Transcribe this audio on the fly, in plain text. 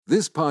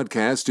This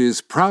podcast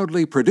is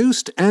proudly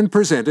produced and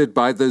presented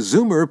by the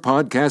Zoomer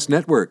Podcast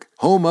Network,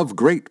 home of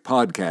great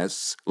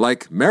podcasts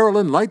like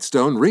Marilyn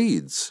Lightstone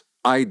Reads,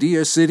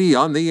 Idea City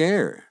on the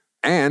Air,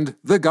 and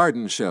The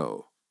Garden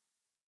Show.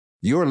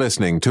 You're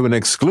listening to an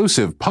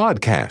exclusive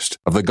podcast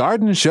of The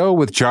Garden Show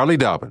with Charlie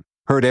Dobbin,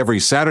 heard every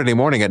Saturday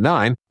morning at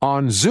 9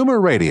 on Zoomer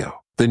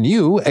Radio, the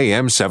new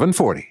AM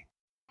 740.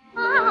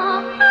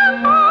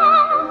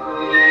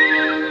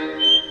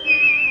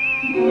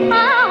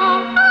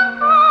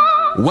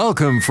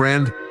 Welcome,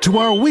 friend, to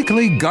our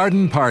weekly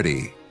garden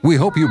party. We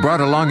hope you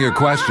brought along your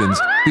questions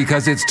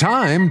because it's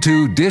time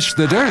to dish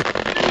the dirt.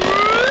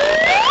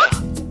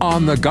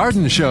 On The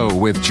Garden Show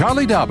with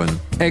Charlie Dobbin,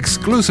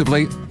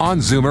 exclusively on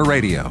Zoomer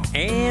Radio.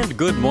 And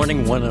good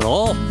morning, one and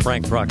all.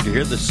 Frank Proctor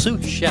here, the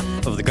sous chef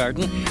of the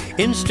garden,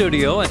 in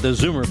studio at the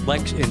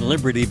Zoomerplex in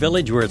Liberty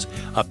Village, where it's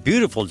a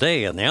beautiful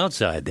day on the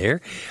outside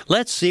there.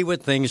 Let's see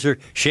what things are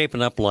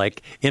shaping up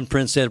like in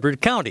Prince Edward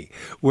County,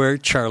 where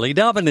Charlie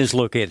Dobbin is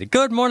located.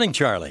 Good morning,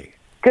 Charlie.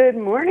 Good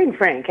morning,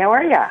 Frank. How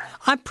are you?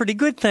 I'm pretty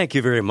good, thank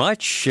you very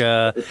much.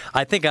 I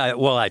think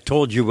I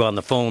told you on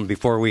the phone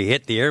before we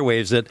hit the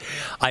airwaves that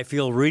I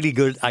feel really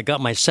good. I got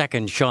my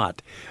second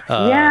shot.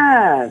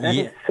 That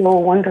is so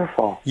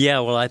wonderful. Yeah,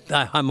 well,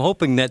 I'm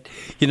hoping that,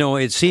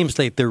 it seems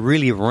like they're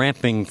really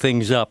ramping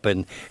things up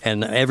and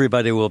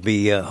everybody will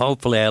be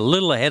hopefully a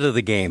little ahead of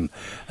the game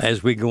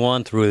as we go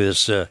on through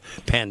this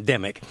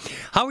pandemic.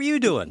 How are you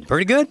doing?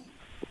 Pretty good?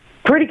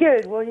 Pretty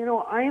good.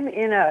 Well, I'm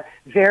in a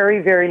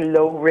very, very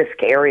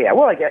low-risk area.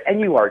 Well, and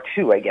you are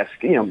too, I guess,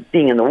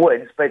 being in the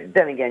woods. But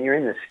then again, you're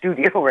in the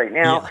studio right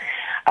now.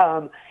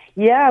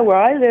 Yeah. Where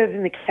I live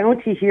in the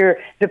county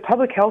here, the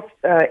public health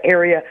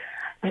area,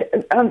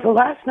 the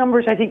last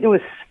numbers, I think there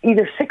was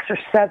either 6 or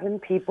 7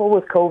 people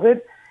with COVID.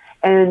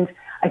 And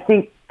I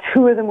think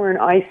 2 of them were in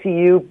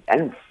ICU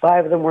and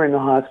 5 of them were in the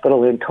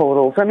hospital in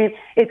total. So, I mean,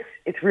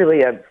 it's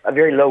really a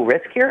very low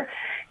risk here.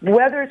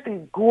 Weather has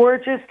been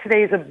gorgeous.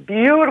 Today is a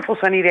beautiful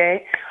sunny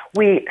day.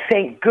 We,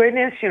 thank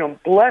goodness,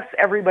 bless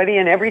everybody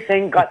and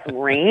everything, got some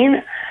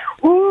rain.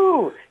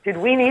 Ooh, did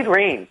we need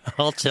rain?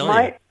 I'll tell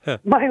you.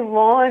 My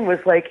lawn was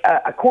like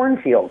a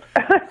cornfield.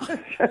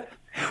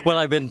 Well,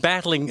 I've been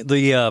battling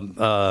the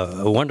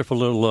wonderful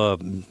little,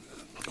 I'm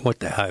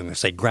going to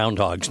say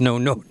groundhogs. No.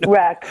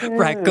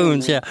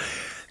 Raccoons, yeah.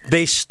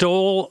 They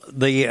stole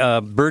the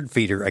bird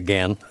feeder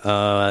again.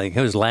 It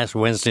was last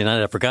Wednesday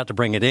night. I forgot to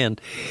bring it in.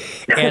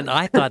 And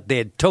I thought they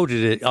had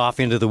toted it off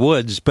into the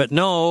woods. But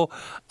no,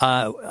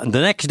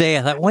 the next day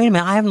I thought, wait a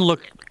minute, I haven't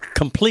looked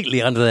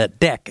completely under that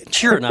deck. And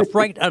sure enough,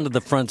 right under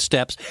the front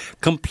steps,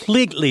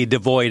 completely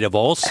devoid of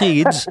all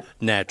seeds,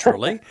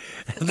 naturally.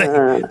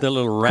 The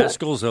little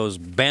rascals, those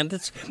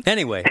bandits.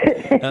 Anyway,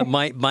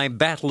 my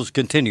battles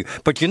continue.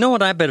 But you know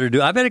what I better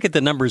do? I better get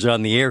the numbers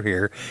on the air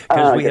here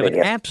because we have an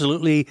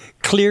absolutely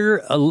clear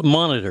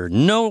monitor.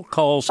 No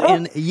calls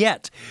in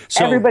yet.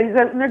 So everybody's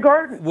out in their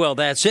garden. Well,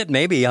 that's it,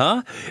 maybe,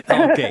 huh?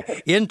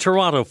 Okay. In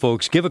Toronto,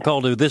 folks, give a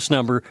call to this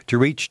number to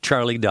reach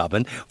Charlie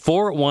Dobbin,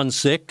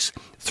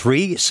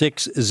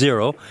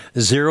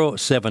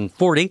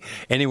 416-360-0740.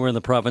 Anywhere in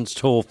the province,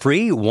 toll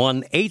free,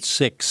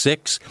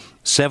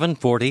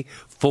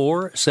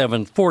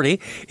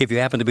 1-866-740-4740. If you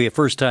happen to be a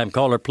first-time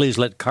caller, please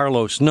let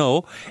Carlos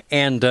know.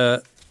 And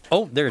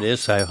oh, there it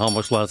is. I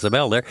almost lost the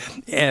bell there.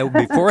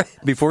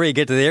 Before you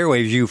get to the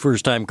airwaves, you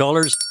first-time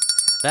callers,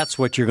 that's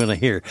what you're going to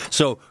hear.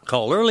 So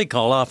call early,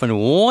 call often,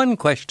 1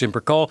 question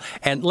per call.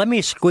 And let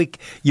me squeak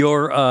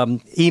your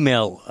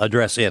email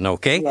address in,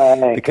 okay?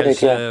 Right, because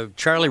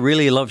Charlie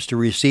really loves to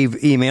receive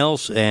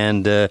emails,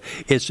 and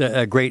it's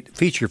a great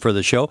feature for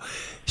the show.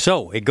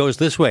 So it goes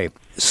this way.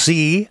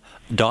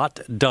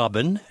 C.Dobbin,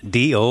 Dobbin,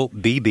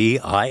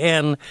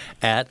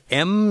 at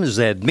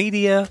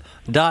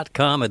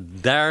mzmedia.com. And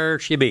there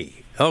she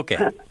be. Okay.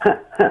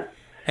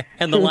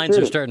 And the lines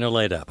are starting to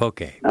light up.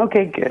 Okay.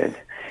 Okay, good.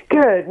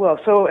 Good. Well,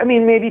 so, I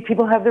mean, maybe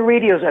people have their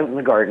radios out in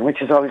the garden,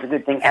 which is always a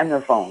good thing, and their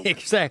phones.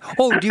 Exactly.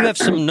 Oh, do you have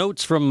some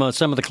notes from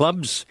some of the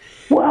clubs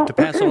to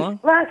pass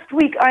along? Last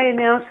week I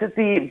announced that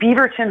the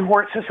Beaverton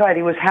Hort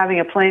Society was having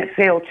a plant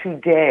sale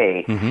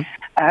today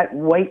at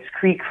Whites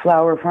Creek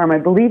Flower Farm. I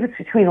believe it's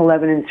between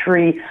 11 and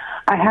 3.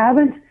 I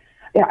haven't.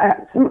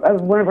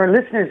 One of our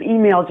listeners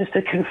emailed just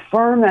to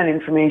confirm that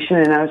information,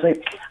 and I was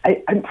like,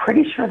 I'm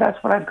pretty sure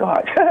that's what I've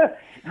got.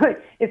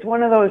 It's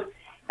one of those.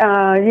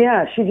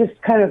 She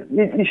just kind of,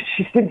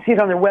 she didn't see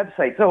it on their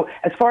website. So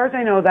as far as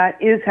I know,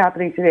 that is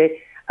happening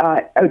today,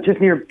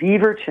 just near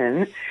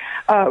Beaverton.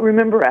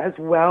 Remember as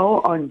well,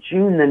 on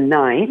June the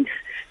 9th,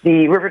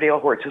 the Riverdale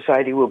Hort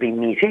Society will be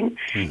meeting,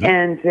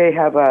 and they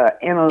have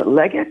Anna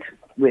Leggett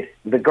with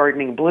the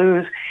Gardening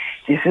Blues.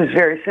 This is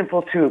very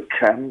simple to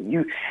come.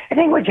 I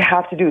think what you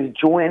have to do is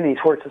join these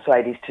hort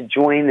societies to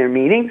join their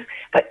meetings,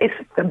 but it's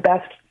the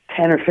best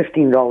 $10 or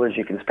 $15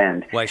 you can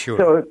spend. Why, sure.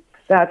 So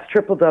that's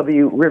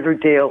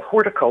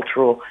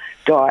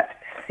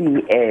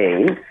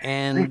www.riverdalehorticultural.ca.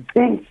 And I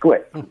think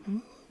what?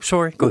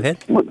 sorry, go ahead.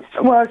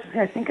 Well,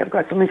 I think I've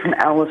got something from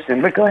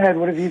Allison, but go ahead.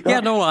 What have you got? Yeah,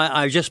 no,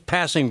 I was just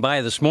passing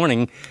by this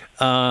morning,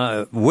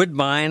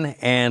 Woodbine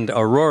and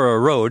Aurora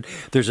Road.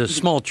 There's a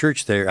small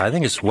church there. I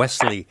think it's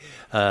Wesley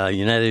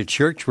United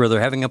Church, where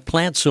they're having a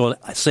plant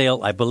sale,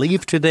 I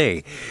believe,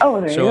 today.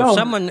 Oh, there you go. So if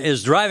someone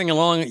is driving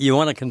along, you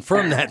want to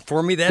confirm that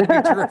for me, that'd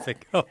be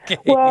terrific. Okay.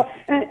 Well,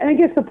 and I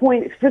guess the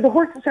point, for the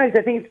horse societies,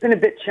 I think it's been a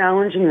bit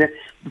challenging,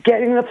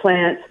 getting the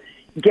plants,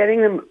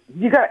 getting them,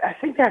 I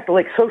think they have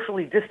to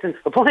socially distance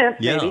the plants,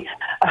 maybe,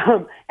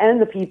 and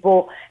the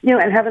people,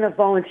 and have enough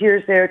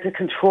volunteers there to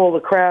control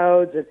the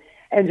crowds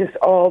and just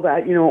all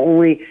that,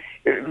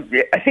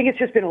 I think it's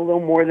just been a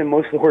little more than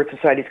most of the horse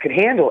societies could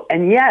handle.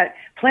 And yet,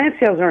 plant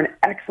sales are an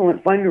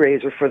excellent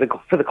fundraiser for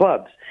the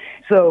clubs.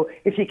 So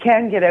if you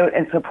can get out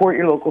and support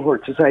your local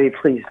horse society,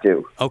 please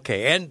do.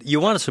 Okay, and you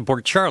want to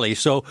support Charlie,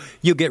 so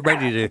you get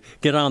ready to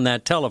get on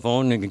that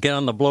telephone and get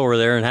on the blower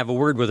there and have a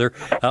word with her.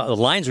 The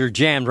lines are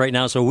jammed right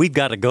now, so we've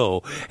got to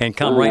go and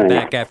come right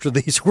back after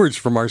these words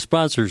from our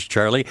sponsors,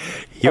 Charlie.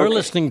 You're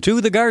listening to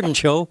The Garden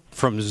Show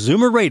from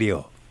Zoomer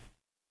Radio.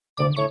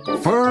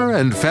 Fur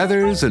and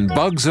feathers and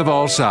bugs of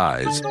all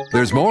size.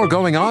 There's more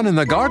going on in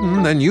the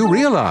garden than you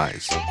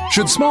realize.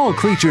 Should small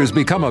creatures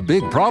become a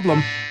big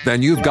problem,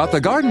 then you've got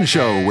The Garden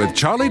Show with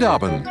Charlie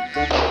Dobbin.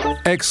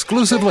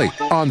 Exclusively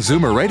on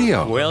Zoomer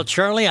Radio. Well,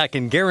 Charlie, I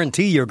can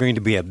guarantee you're going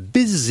to be a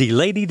busy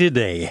lady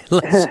today.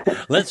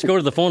 Let's go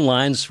to the phone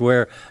lines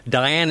where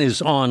Diane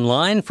is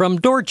online from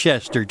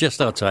Dorchester,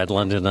 just outside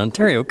London,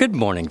 Ontario. Good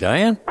morning,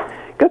 Diane.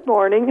 Good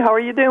morning. How are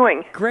you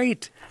doing?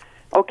 Great.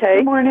 Okay.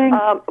 Good morning.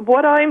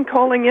 What I'm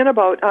calling in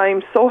about,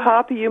 I'm so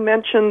happy you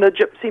mentioned the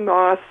gypsy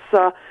moss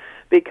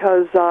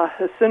because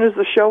as soon as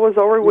the show was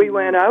over, we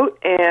went out,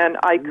 and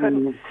I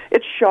couldn't.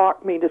 It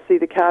shocked me to see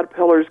the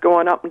caterpillars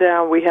going up and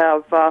down. We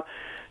have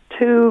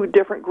 2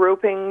 different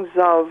groupings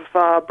of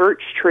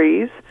birch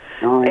trees,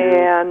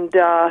 and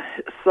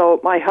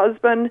so my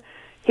husband,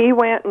 he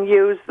went and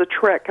used the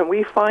trick, and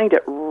we find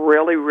it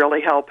really,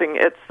 really helping.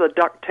 It's the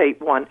duct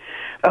tape one.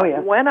 Oh, yeah.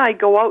 When I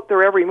go out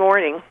there every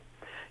morning,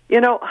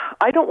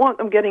 I don't want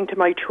them getting to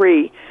my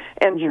tree.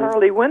 And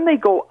Charlie, when they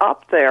go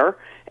up there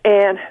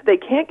and they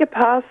can't get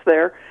past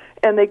there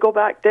and they go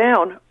back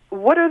down,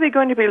 what are they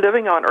going to be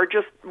living on, or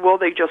will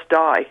they just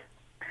die?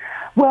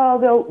 Well,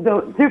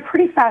 they're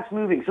pretty fast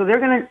moving, so they're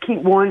going to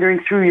keep wandering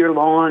through your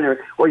lawn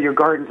or your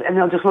gardens, and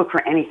they'll just look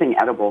for anything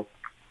edible.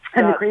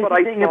 And that's what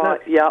I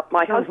thought.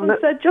 My husband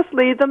said, just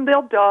leave them;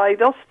 they'll die,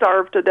 they'll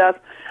starve to death.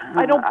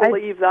 I don't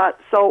believe that.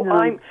 So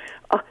no.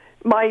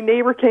 My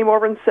neighbor came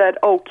over and said,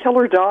 "Oh, kill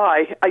or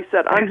die." I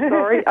said, "I'm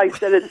sorry." I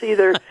said, "It's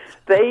either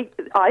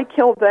I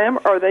kill them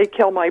or they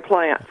kill my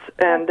plants,"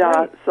 and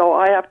so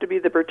I have to be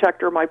the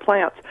protector of my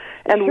plants.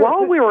 And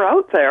while we were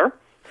out there,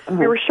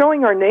 we were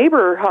showing our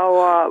neighbor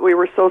how we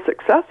were so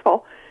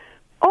successful.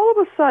 All of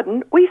a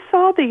sudden, we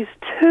saw these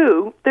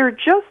 2. They're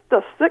just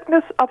the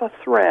thickness of a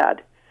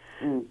thread,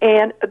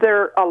 and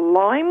they're a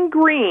lime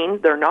green.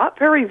 They're not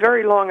very,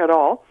 very long at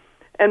all.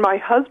 And my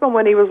husband,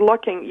 when he was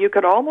looking, you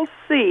could almost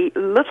see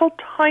little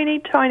tiny,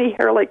 tiny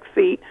hair-like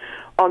feet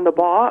on the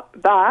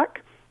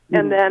back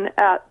and then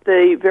at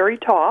the very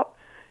top.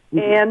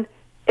 And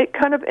it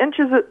kind of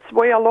inches its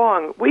way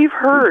along. We've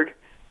heard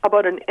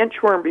about an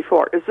inchworm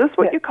before. Is this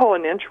what you call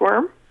an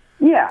inchworm?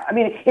 Yeah, I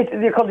mean,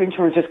 they're called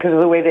inchworms just because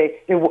of the way they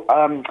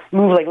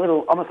move like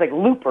little, almost like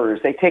loopers.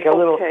 They take a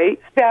little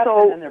step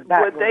and then they're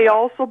back. Would they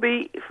also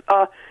be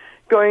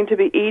going to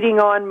be eating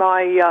on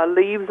my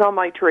leaves on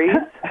my trees?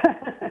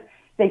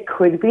 They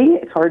could be.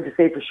 It's hard to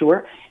say for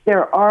sure.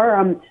 There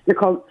are, they're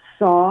called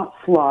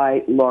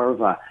sawfly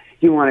larvae.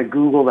 You want to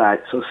Google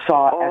that. So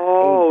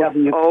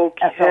S-A-W-F-L-Y.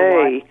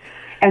 Okay.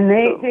 And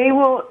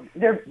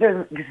they're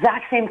the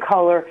exact same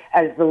color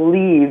as the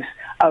leaves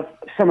of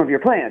some of your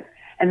plants.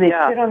 And they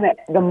sit on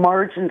the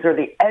margins or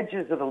the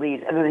edges of the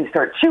leaves, and then they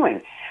start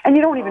chewing. And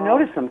you don't even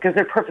notice them because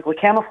they're perfectly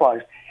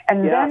camouflaged.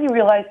 And then you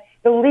realize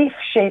the leaf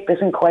shape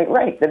isn't quite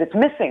right, that it's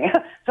missing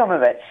some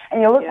of it.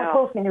 And you look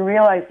close and you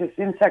realize this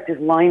insect is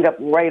lined up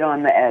right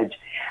on the edge.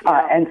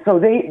 And so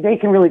they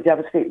can really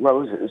devastate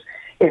roses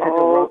if it's a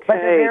rose. But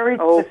they're very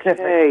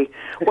specific.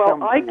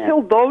 Well, I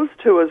killed those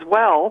 2 as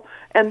well.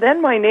 And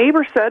then my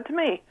neighbor said to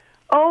me,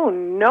 "Oh,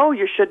 no,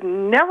 you should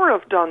never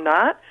have done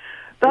that.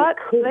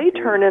 They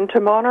turn into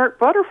monarch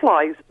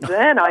butterflies."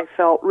 Then I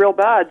felt real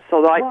bad,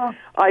 so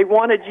I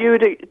wanted you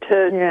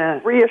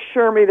to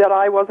reassure me that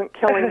I wasn't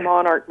killing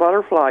monarch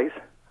butterflies.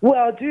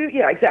 Well,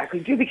 exactly.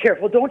 Do be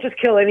careful. Don't just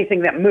kill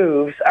anything that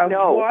moves.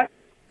 No.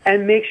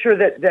 And make sure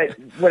that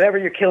whatever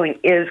you're killing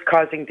is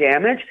causing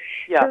damage.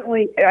 Yeah.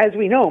 Certainly, as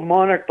we know,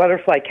 monarch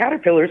butterfly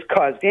caterpillars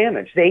cause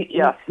damage. They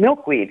eat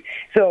milkweed.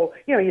 So,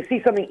 you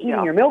see something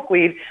eating your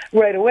milkweed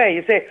right away.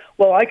 You say,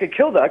 well, I could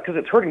kill that because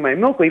it's hurting my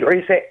milkweed. Or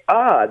you say,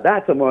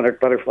 that's a monarch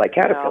butterfly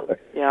caterpillar.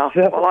 Yeah.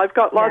 Well, I've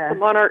got lots of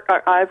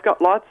I've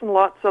got lots and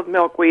lots of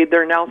milkweed.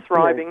 They're now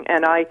thriving.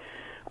 And I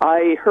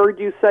I heard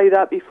you say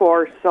that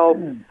before,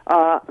 so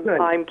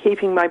I'm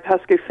keeping my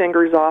pesky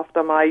fingers off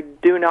them. I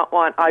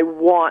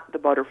want the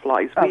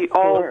butterflies. We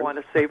all want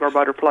to save our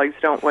butterflies,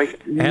 don't we?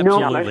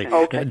 Absolutely.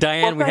 Okay.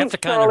 Diane, we have to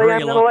kind Charlie, of hurry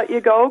I'm along. going to let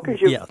you go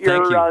because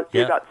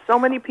you've got so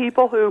many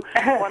people who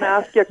want to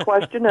ask you a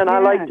question, and I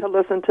like to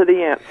listen to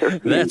the answer.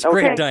 That's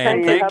great,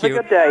 Diane. Thank you. Have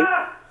a good day.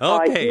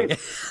 Okay.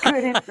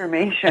 Good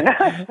information.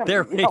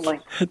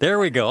 There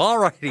we go. All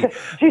righty.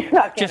 She's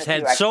not just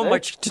had so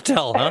much to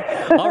tell, huh?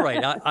 All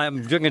right.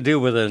 I'm going to do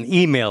with an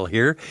email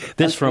here.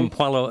 This from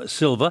Paulo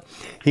Silva.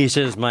 He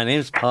says, my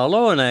name is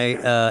Paulo, and I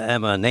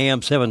am an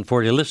AM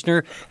 740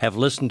 listener. Have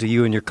listened to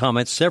you and your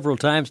comments several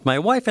times. My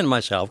wife and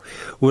myself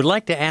would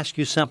like to ask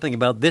you something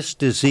about this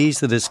disease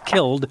that has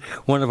killed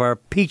one of our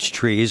peach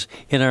trees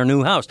in our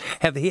new house.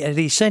 Had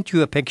he sent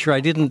you a picture?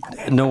 I didn't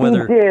know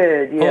whether... He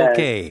did, yes.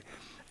 Okay.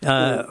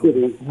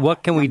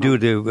 What can we do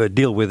to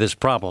deal with this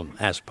problem?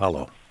 Asked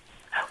Paulo.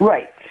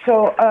 Right.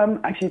 So,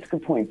 actually, it's a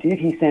good point. Did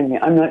he send me?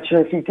 I'm not sure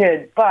if he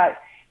did, but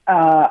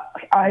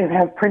I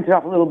have printed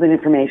off a little bit of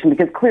information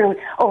because clearly,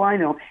 I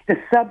know, the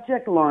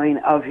subject line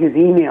of his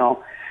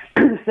email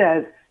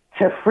says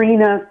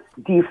Tephrinia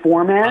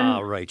deformans. Ah,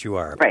 right, you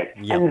are. Right.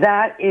 Yep. And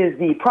that is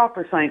the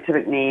proper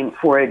scientific name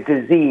for a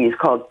disease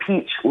called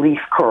peach leaf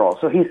curl.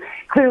 So he's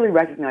clearly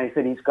recognized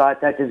that he's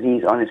got that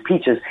disease on his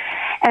peaches.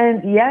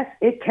 And yes,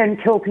 it can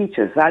kill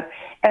peaches.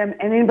 And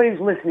anybody who's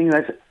listening who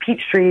has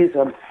peach trees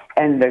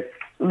and the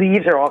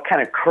leaves are all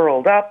kind of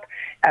curled up,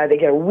 they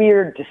get a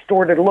weird,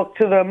 distorted look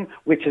to them,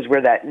 which is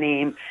where that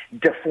name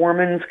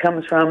deformans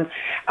comes from.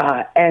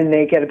 And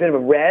they get a bit of a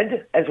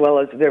red as well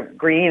as they're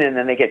green, and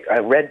then they get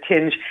a red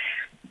tinge.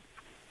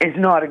 Is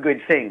not a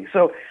good thing.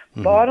 So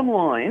bottom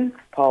line,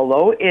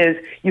 Paulo, is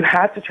you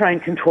have to try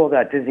and control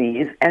that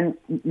disease. And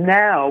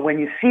now when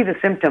you see the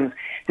symptoms,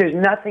 there's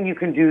nothing you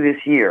can do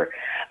this year.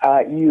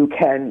 You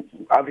can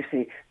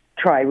obviously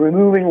try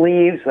removing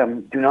leaves.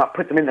 Do not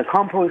put them in the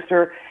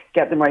composter.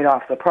 Get them right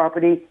off the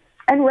property.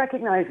 And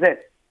recognize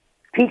that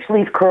peach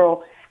leaf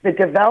curl, the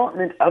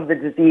development of the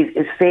disease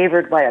is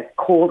favored by a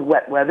cold,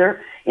 wet weather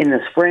in the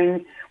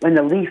spring when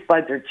the leaf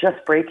buds are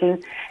just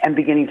breaking and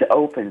beginning to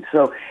open.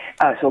 So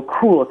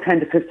cool,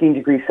 10 to 15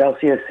 degrees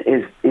Celsius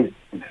is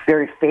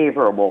very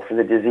favorable for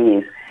the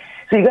disease.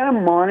 So you got to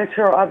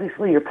monitor,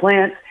 obviously, your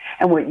plants.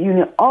 And what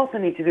you also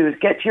need to do is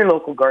get to your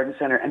local garden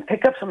center and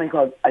pick up something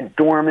called a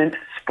dormant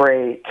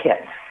spray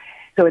kit.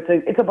 So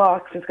it's a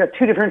box. It's got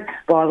two different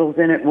bottles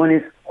in it. One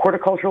is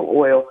horticultural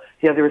oil.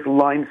 The other is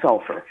lime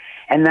sulfur.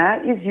 And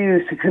that is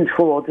used to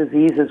control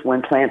diseases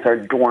when plants are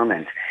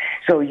dormant.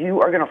 So you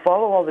are going to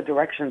follow all the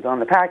directions on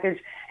the package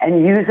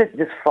and use it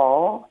this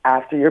fall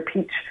after your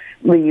peaches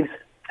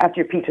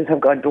have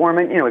gone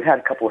dormant. We've had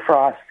a couple of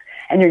frosts.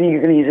 And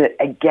you're going to use it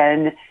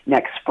again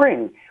next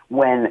spring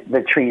when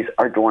the trees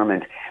are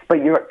dormant. But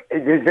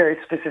there's very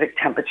specific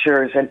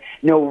temperatures and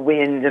no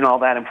wind and all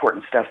that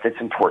important stuff that's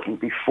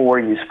important before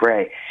you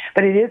spray.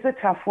 But it is a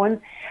tough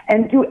one.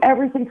 And do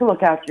everything to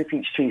look after your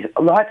peach trees.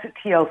 Lots of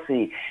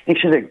TLC. Make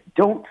sure they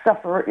don't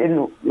suffer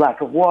in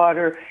lack of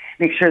water.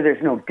 Make sure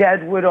there's no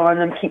dead wood on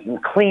them. Keep them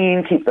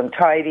clean. Keep them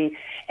tidy.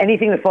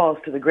 Anything that falls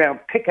to the ground,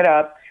 pick it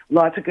up.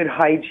 Lots of good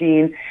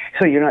hygiene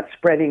so you're not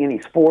spreading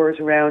any spores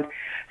around.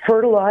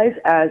 Fertilize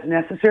as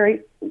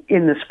necessary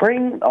in the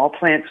spring. All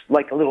plants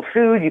like a little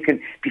food. You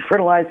can be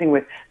fertilizing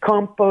with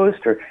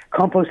compost or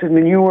composted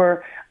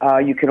manure.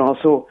 You can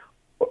also,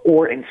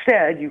 or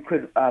instead, you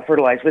could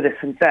fertilize with a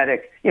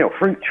synthetic,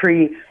 fruit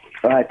tree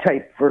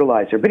type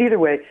fertilizer. But either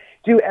way,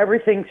 do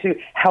everything to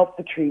help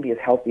the tree be as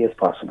healthy as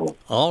possible.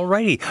 All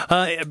righty.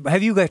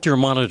 Have you got your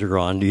monitor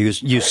on? Do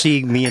you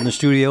see me in the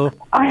studio?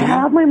 I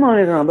have my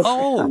monitor on. But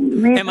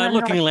am I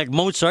looking like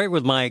Mozart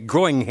with my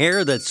growing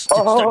hair that's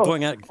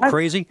going out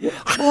crazy?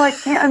 I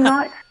can't. I'm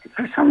not.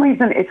 For some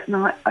reason, it's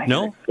not.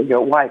 No? I figure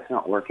out why it's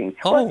not working.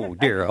 Oh,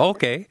 dear.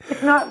 Okay.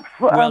 It's not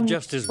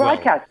just as well.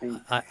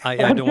 Broadcasting.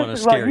 I don't want to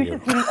scare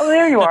you.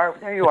 There you are.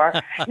 There you are.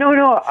 No,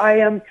 I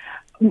am.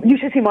 You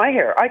should see my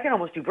hair. I can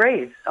almost do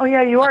braids. Oh,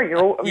 yeah, you are.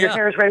 Your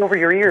hair is right over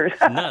your ears.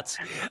 Nuts.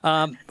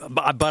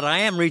 But I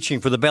am reaching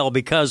for the bell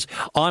because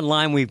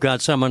online we've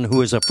got someone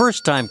who is a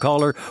first-time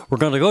caller. We're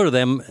going to go to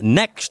them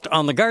next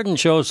on The Garden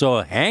Show,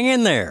 so hang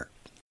in there.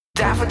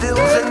 Daffodils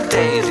and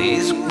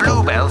daisies,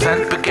 bluebells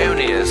and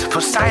begonias,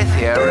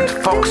 forsythia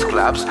and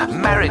foxgloves,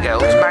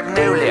 marigolds,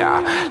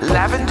 magnolia,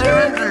 lavender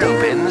and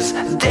lupins,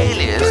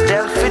 dahlias,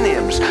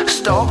 delphiniums,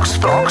 stalks,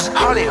 phlox,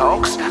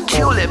 hollyhocks,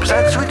 tulips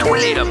and sweet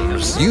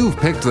williams. You've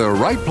picked the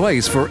right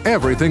place for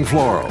everything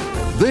floral.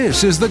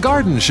 This is The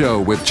Garden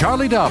Show with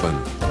Charlie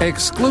Dobbin,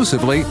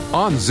 exclusively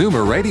on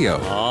Zoomer Radio.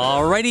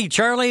 All righty,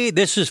 Charlie,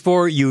 this is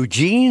for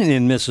Eugene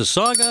in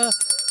Mississauga,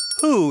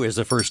 who is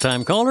a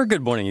first-time caller.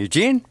 Good morning,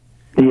 Eugene.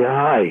 Yeah,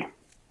 hi.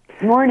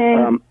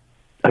 Morning.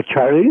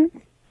 Charlie?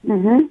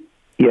 Mm-hmm.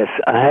 Yes,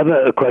 I have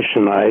a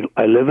question.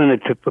 I live in a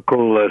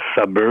typical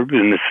suburb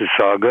in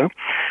Mississauga,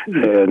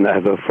 and I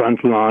have a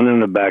front lawn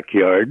and a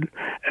backyard,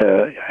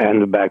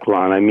 and the back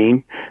lawn, I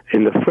mean.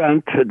 In the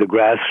front, the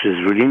grass is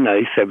really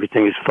nice,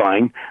 everything is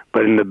fine,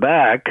 but in the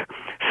back,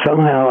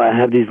 somehow I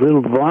have these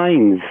little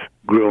vines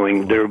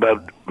growing. They're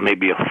about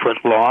maybe a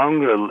foot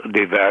long.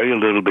 They vary a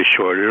little bit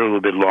shorter, a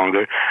little bit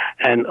longer.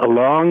 And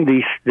along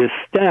this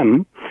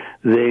stem,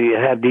 they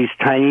have these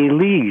tiny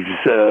leaves,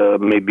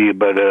 maybe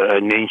about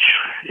an inch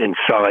in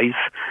size.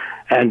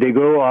 And they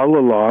grow all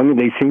along.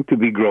 They seem to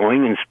be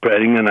growing and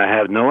spreading, and I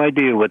have no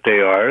idea what they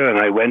are. And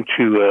I went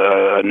to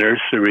a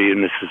nursery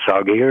in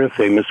Mississauga here, a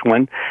famous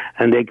one,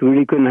 and they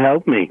really couldn't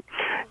help me.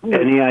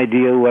 Any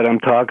idea what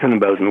I'm talking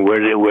about and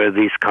where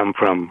these come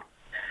from?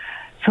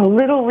 So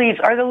little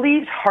leaves. Are the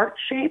leaves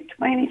heart-shaped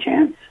by any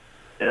chance?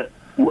 They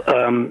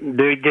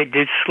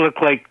just look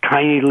like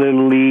tiny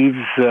little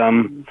leaves.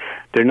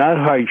 They're not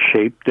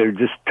heart-shaped. They're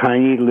just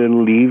tiny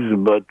little leaves,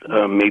 about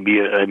maybe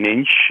an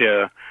inch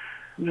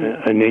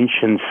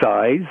in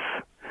size,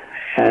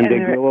 and they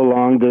grow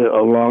along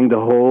the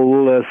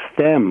whole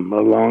stem,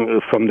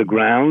 from the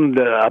ground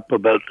up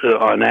about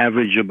on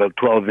average about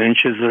 12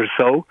 inches or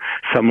so.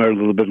 Some are a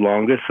little bit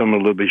longer, some are a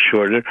little bit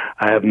shorter.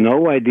 I have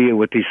no idea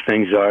what these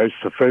things are. It's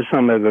the first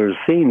time I've ever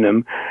seen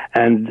them,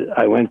 and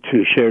I went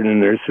to Sheridan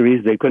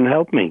Nurseries. They couldn't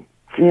help me.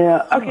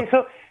 Yeah. Okay.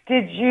 So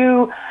did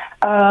you?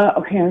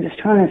 Okay, I'm just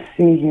trying to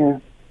see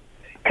here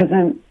because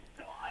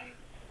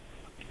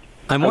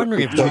I'm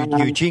wondering if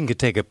Eugene could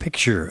take a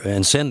picture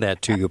and send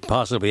that to you,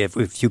 possibly,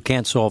 if you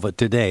can't solve it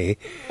today.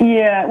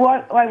 Yeah,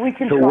 well, we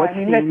can try. What's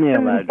the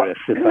email address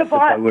if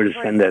I were to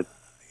send that?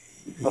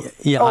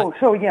 Yeah,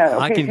 okay,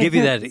 I can give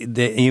you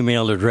the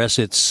email address.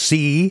 It's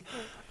c.dobbin,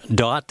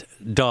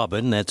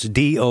 that's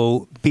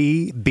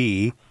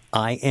DOBBIN,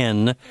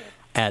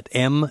 at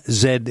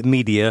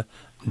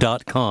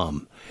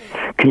mzmedia.com.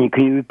 Can you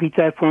repeat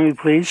that for me,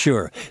 please?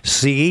 Sure.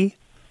 C.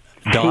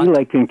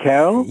 like in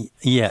Carol?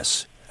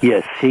 Yes.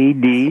 Yes,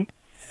 C.D.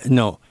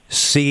 No,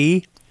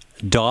 C.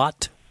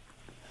 Dobbin,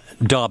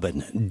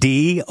 DOBBIN,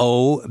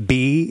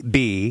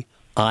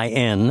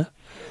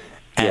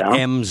 at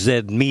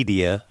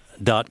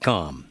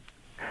mzmedia.com.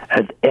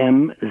 At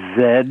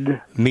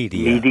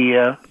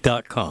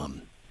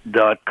mzmedia.com.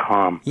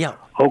 Yeah.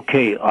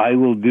 Okay, I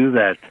will do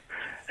that.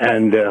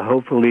 And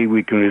hopefully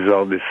we can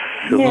resolve this.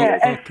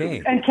 Yeah,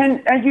 okay.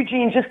 And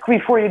Eugene, just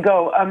before you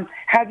go,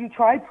 have you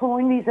tried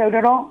pulling these out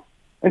at all?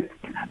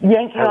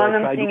 Yanking on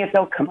them, seeing if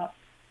they'll come up.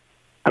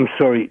 I'm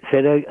sorry.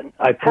 Say that.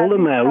 I pulled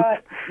them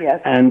out, yes.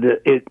 And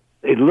it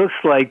looks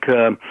like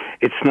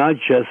it's not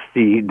just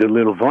the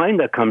little vine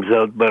that comes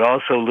out, but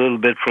also a little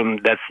bit from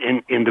that's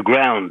in the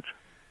ground.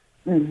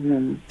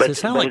 Mm-hmm. But, does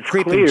it sound but like it's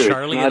Creeping clear.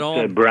 Charlie it's at not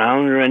all?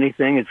 Brown or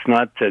anything. It's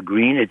not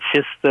green. It's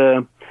just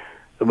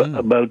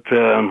about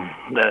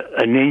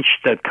an inch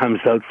that comes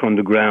out from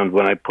the ground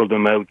when I pull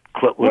them out.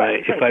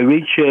 If I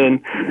reach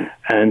in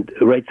and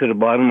right to the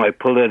bottom, I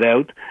pull it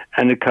out,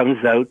 and it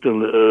comes out.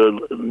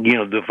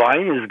 The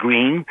vine is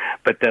green,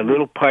 but that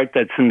little part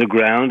that's in the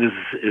ground is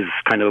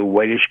kind of a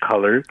whitish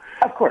color.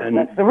 Of course,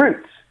 that's the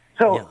roots.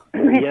 So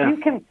if you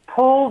can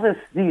pull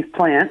these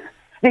plants,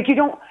 like we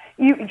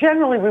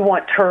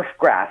want turf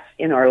grass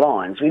in our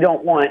lawns. We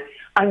don't want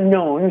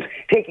unknowns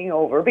taking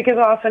over because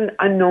often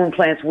unknown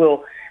plants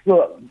will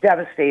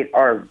devastate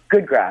our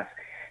good grass.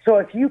 So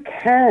if you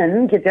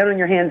can get down on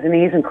your hands and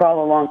knees and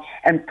crawl along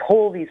and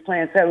pull these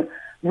plants out,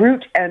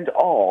 root and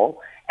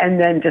all,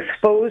 and then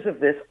dispose of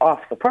this off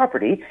the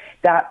property,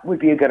 that would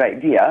be a good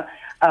idea.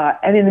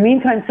 And in the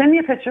meantime, send me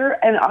a picture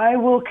and I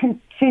will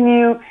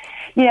continue.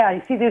 Yeah,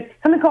 you see, there's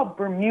something called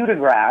Bermuda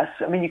grass.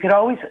 I mean, you could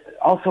always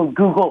also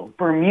Google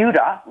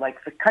Bermuda,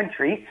 like the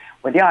country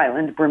or the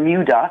island,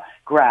 Bermuda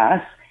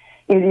grass.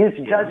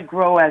 It does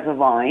grow as a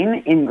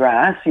vine in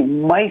grass. You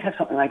might have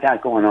something like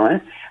that going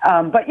on.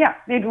 But yeah,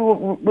 maybe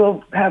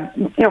we'll have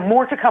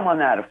more to come on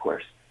that, of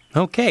course.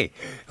 Okay.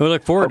 We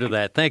look forward to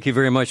that. Thank you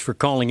very much for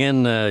calling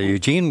in,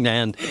 Eugene,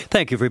 and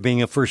thank you for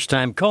being a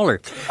first-time caller.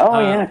 Oh,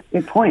 yeah,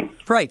 good point.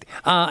 Right.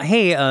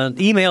 Hey,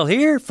 email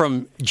here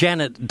from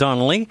Janet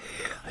Donnelly.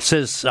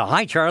 Says,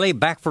 hi, Charlie.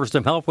 Back for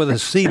some help with a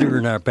cedar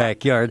in our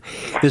backyard.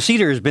 The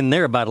cedar has been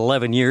there about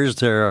 11 years.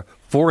 There are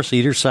 4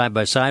 cedars side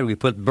by side. We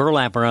put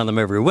burlap around them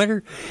every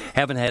winter.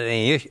 Haven't had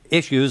any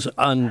issues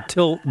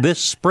until this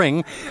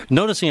spring.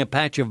 Noticing a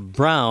patch of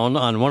brown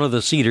on one of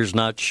the cedars.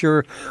 Not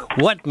sure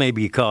what may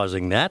be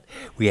causing that.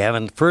 We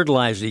haven't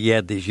fertilized it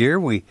yet this year.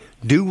 We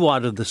do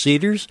water the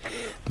cedars.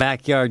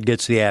 Backyard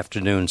gets the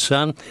afternoon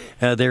sun.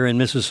 They're in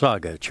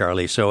Mississauga,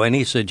 Charlie. So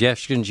any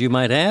suggestions you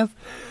might have?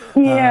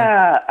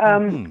 Yeah.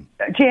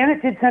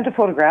 Janet did send a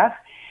photograph.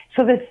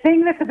 So the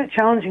thing that's a bit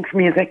challenging for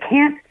me is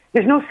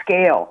there's no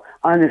scale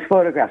on this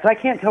photograph. So I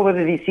can't tell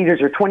whether these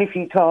cedars are 20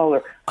 feet tall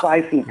or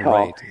 5 feet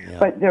tall. Right, yeah.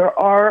 But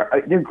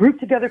they're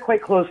grouped together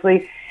quite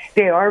closely.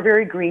 They are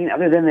very green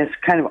other than this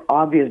kind of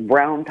obvious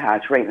brown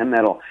patch right in the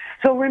middle.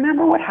 So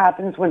remember what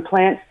happens when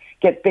plants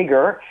get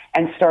bigger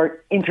and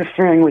start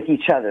interfering with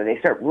each other. They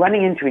start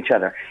running into each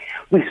other.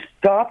 We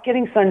stop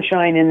getting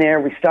sunshine in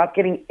there, we stop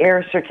getting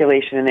air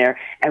circulation in there,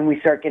 and we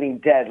start getting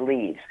dead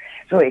leaves.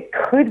 So it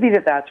could be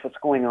that that's what's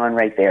going on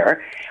right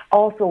there.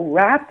 Also,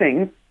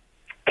 wrapping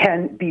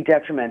can be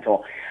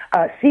detrimental.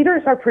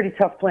 Cedars are pretty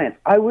tough plants.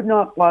 I would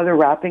not bother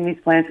wrapping these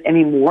plants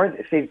anymore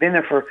if they've been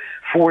there for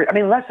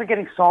unless they're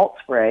getting salt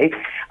spray,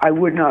 I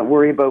would not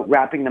worry about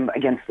wrapping them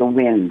against the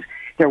wind.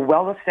 They're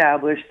well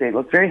established. They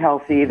look very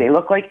healthy. They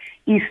look like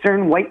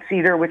eastern white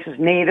cedar, which is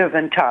native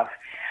and tough.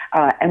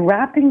 And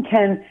wrapping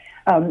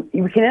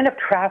we can end up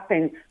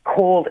trapping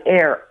cold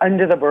air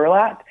under the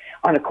burlap.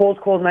 On a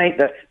cold night,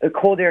 the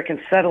cold air can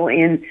settle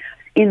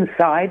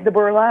inside the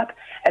burlap.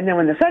 And then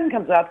when the sun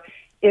comes up,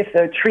 if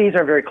the trees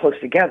are very close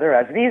together,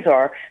 as these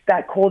are,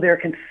 that cold air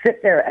can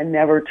sit there and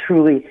never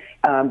truly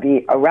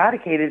be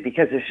eradicated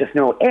because there's just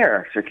no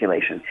air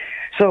circulation.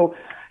 So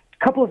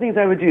a couple of things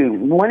I would do.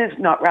 One is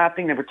not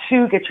wrapping. Number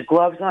two, get your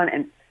gloves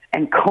on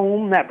and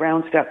comb that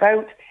brown stuff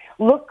out.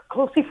 Look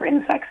closely for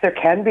insects. There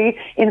can be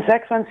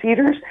insects on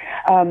cedars,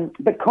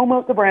 but comb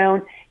out the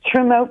brown,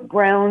 trim out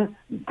brown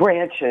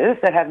branches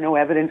that have no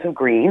evidence of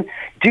green.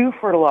 Do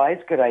fertilize,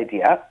 good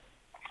idea.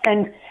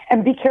 And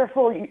be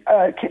careful,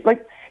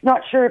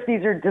 not sure if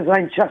these are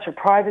designed just for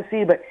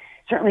privacy, but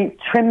certainly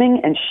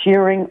trimming and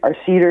shearing our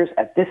cedars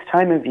at this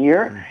time of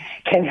year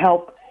can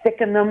help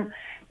thicken them.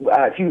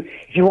 If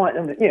you want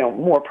them,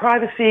 more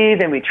privacy,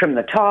 then we trim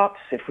the tops.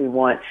 If we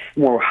want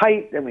more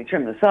height, then we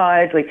trim the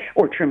sides,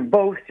 or trim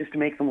both just to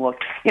make them look,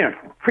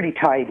 pretty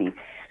tidy.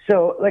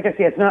 So, like I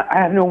say, I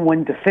have no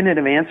one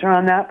definitive answer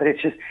on that, but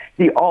it's just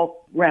the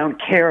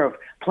all-round care of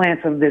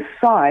plants of this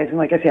size. And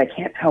like I say, I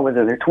can't tell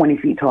whether they're 20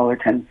 feet tall or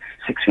 6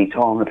 feet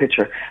tall in the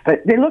picture.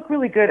 But they look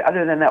really good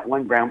other than that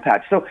one brown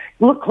patch. So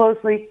look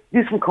closely,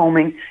 do some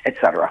combing,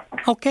 etc.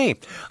 Okay.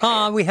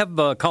 We have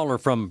a caller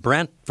from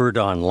Brantford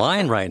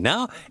online right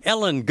now.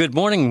 Ellen, good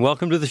morning.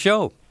 Welcome to the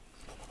show.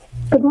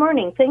 Good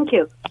morning. Thank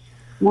you.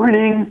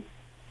 Morning.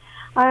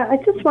 I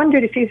just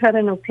wondered if you had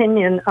an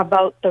opinion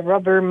about the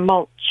rubber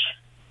mulch.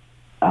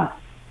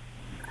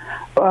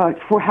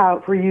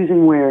 For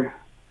using where?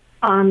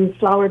 On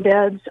flower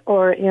beds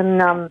or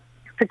in,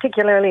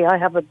 particularly I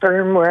have a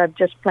berm where I've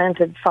just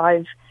planted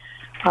 5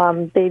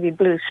 baby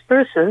blue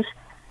spruces,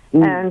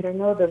 and I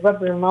know the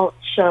rubber mulch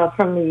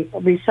from the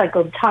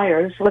recycled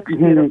tires looks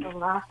beautiful,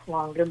 lasts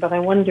longer, but I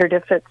wondered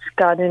if it's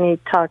got any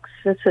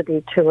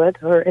toxicity to it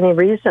or any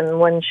reason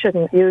one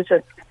shouldn't use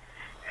it.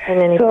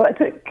 So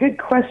it's a good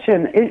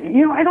question.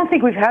 I don't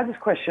think we've had this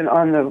question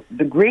on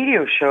the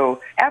radio show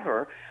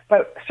ever,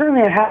 but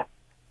certainly I have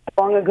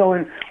long ago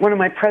in one of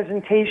my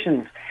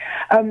presentations.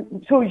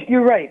 So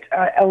you're right,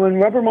 Ellen.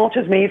 Rubber mulch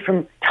is made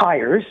from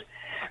tires.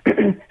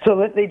 So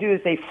what they do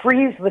is they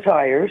freeze the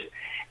tires,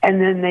 and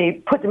then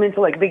they put them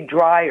into big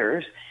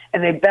dryers,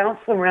 and they bounce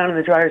them around in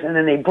the dryers, and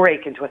then they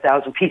break into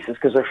 1,000 pieces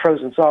because they're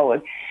frozen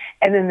solid,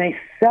 and then they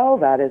sell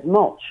that as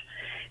mulch.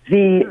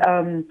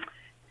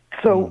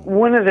 So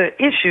one of the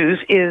issues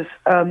is,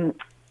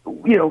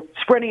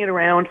 spreading it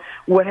around.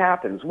 What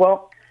happens?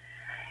 Well,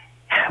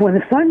 when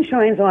the sun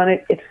shines on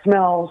it, it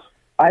smells.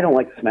 I don't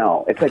like the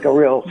smell. It's like a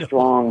real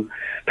strong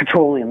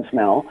petroleum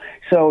smell.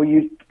 So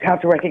you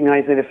have to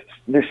recognize that if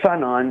there's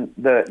sun on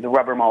the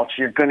rubber mulch,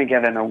 you're going to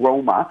get an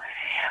aroma.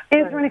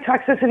 Is there any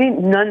toxicity?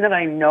 None that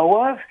I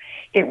know of.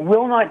 It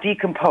will not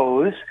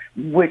decompose,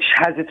 which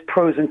has its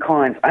pros and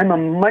cons. I'm a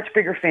much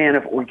bigger fan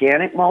of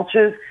organic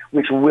mulches,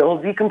 which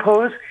will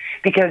decompose,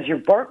 because your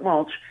bark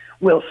mulch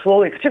will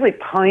slowly, particularly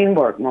pine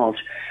bark mulch,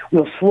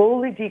 will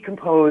slowly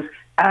decompose,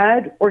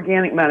 add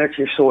organic matter to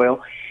your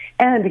soil,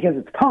 and because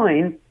it's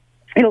pine,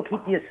 it'll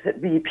keep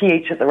the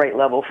pH at the right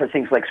level for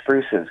things like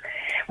spruces.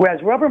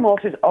 Whereas rubber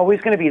mulch is always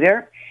going to be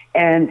there,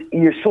 and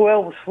your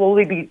soil will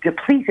slowly be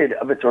depleted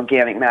of its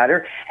organic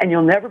matter, and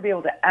you'll never be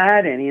able to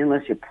add any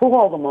unless you pull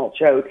all the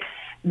mulch out.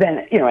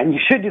 Then, and you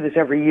should do this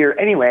every year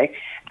anyway,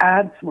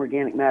 add some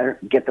organic matter,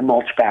 get the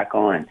mulch back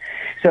on.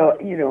 So,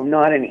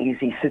 not an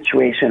easy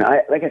situation.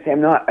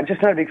 I'm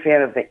just not a big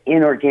fan of the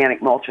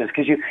inorganic mulches,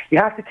 because you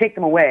have to take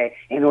them away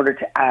in order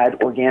to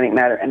add organic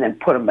matter and then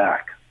put them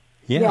back.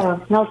 Yeah.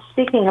 Now,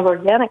 speaking of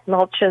organic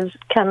mulches,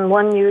 can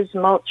one use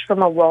mulch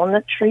from a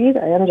walnut tree?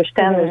 I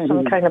understand there's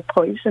some kind of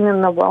poison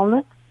in the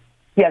walnut.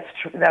 Yes,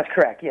 that's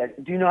correct. Yeah,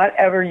 do not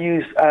ever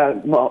use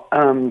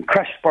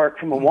crushed bark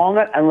from a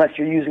walnut unless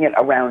you're using it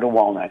around a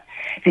walnut.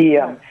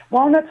 The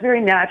walnuts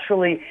very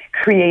naturally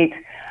create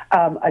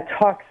a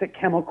toxic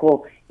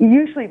chemical,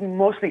 usually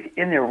mostly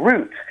in their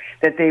roots,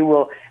 that they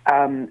will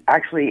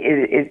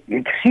it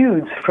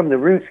exudes from the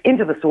roots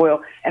into the soil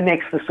and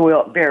makes the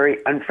soil very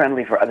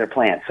unfriendly for other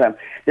plants.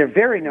 They're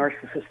very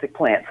narcissistic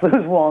plants,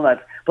 those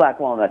walnuts, black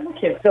walnuts.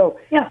 Thank you. So,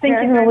 thank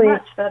you very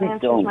much. That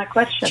answers my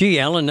question. Gee,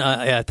 Ellen,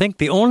 I think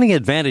the only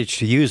advantage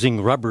to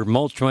using rubber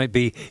mulch might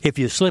be if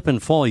you slip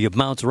and fall, you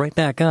bounce right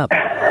back up.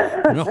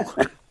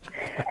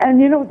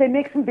 And, they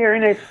make some very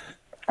nice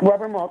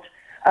rubber mulch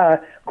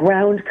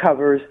ground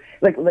covers,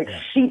 like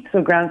sheets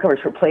of ground covers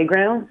for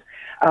playgrounds.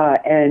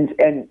 And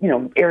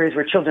areas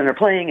where children are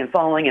playing and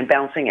falling and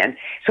bouncing, and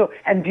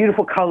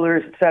beautiful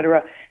colors,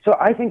 etc. So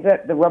I think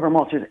that the rubber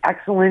mulch is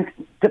excellent,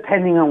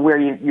 depending on where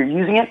you're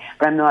using it.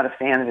 But I'm not a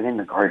fan of it in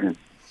the garden.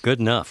 Good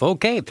enough.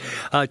 Okay.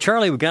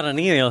 Charlie, we've got an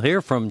email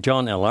here from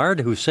John Ellard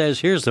who says,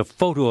 here's a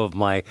photo of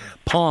my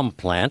palm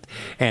plant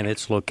and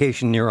its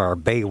location near our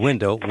bay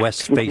window,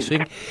 west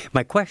facing.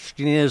 My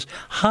question is,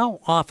 how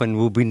often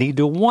will we need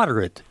to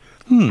water it?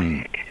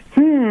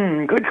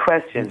 Good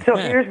question. So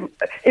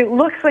it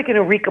looks like an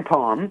Areca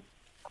palm.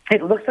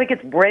 It looks like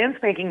it's brand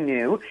spanking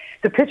new.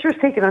 The picture's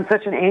taken on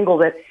such an angle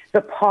that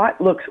the pot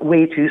looks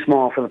way too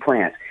small for the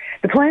plant.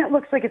 The plant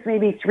looks like it's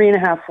maybe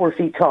 3.5, 4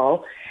 feet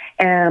tall.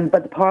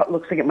 But the pot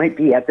looks like it might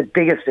be at the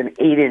biggest an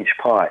 8-inch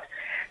pot.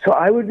 So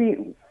I would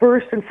be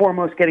first and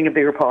foremost getting a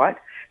bigger pot,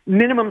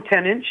 minimum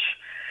 10-inch.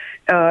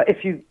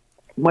 If you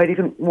might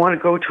even want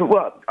to go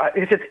to,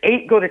 if it's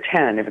 8, go to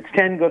 10. If it's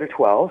 10, go to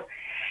 12.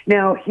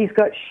 Now, he's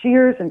got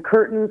shears and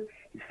curtains.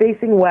 He's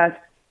facing west.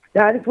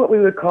 That is what we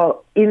would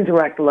call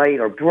indirect light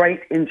or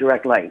bright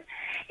indirect light.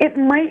 It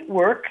might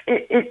work.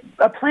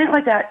 A plant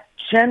like that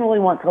generally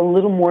wants a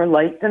little more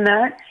light than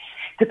that,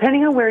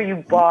 depending on where you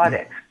bought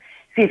it.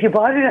 See, if you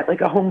bought it at like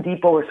a Home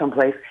Depot or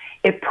someplace,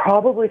 it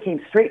probably came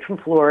straight from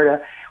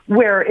Florida,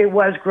 where it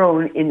was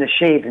grown in the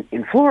shade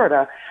in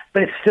Florida,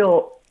 but it's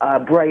still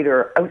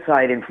brighter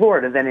outside in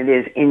Florida than it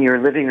is in your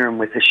living room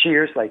with the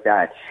shears like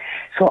that.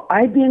 So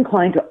I'd be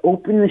inclined to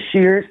open the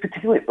shears,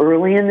 particularly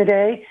early in the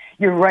day.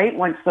 You're right,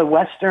 once the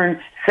western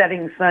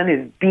setting sun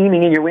is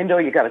beaming in your window,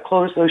 you got to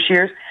close those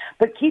shears.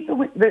 But keep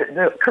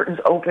the curtains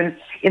open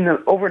in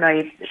the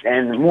overnight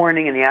and the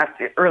morning and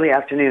the early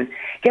afternoon.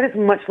 Get as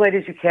much light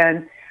as you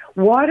can.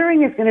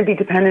 Watering is going to be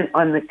dependent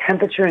on the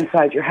temperature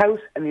inside your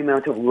house and the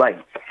amount of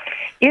light.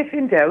 If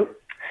in doubt,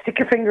 stick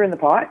your finger in the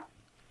pot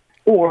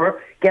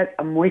or get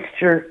a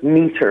moisture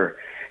meter.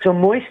 So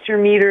moisture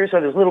meters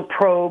are those little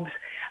probes.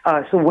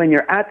 So when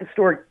you're at the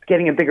store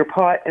getting a bigger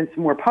pot and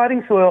some more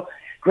potting soil,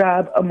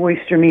 grab a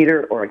moisture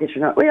meter, or I guess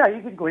you're not,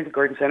 you can go into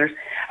garden centers.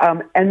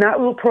 And that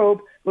little probe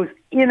goes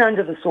in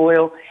under the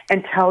soil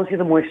and tells you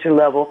the moisture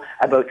level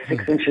about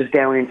 6 inches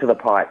down into the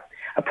pot.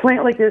 A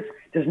plant like this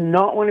does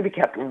not want to be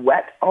kept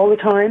wet all the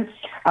time.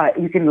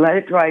 You can let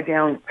it dry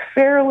down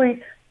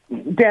fairly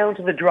down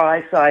to the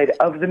dry side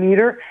of the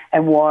meter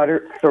and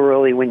water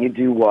thoroughly when you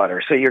do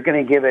water. So you're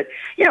going to give it,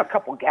 a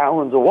couple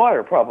gallons of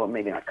water, probably,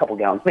 maybe not a couple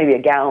gallons, maybe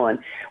a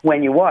gallon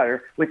when you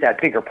water with that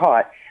bigger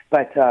pot.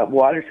 But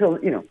water till,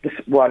 this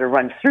water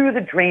runs through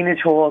the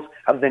drainage holes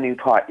of the new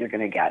pot you're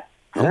going to get.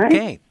 All okay.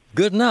 Right?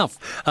 Good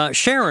enough.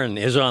 Sharon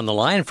is on the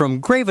line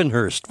from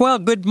Gravenhurst. Well,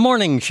 good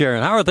morning,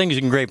 Sharon. How are things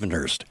in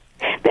Gravenhurst?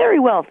 Very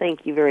well,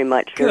 thank you very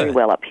much. Good. Very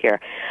well up here.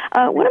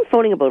 What I'm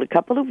phoning about, a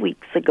couple of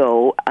weeks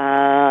ago,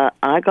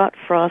 I got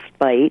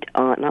frostbite,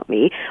 not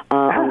me,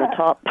 on the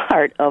top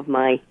part of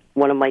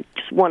one of my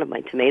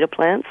tomato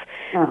plants.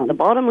 Uh-huh. The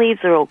bottom leaves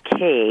are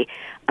okay.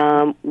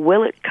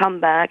 Will it come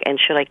back, and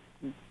should I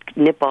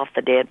nip off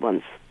the dead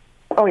ones?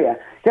 Oh, yeah.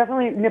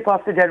 Definitely nip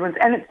off the dead ones,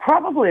 and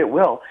it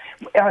will.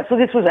 So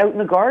this was out in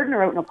the garden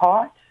or out in a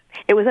pot?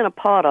 It was in a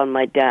pot on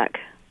my deck.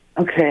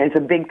 Okay, it's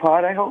a big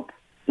pot, I hope?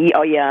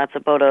 Oh, yeah, it's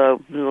about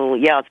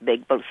it's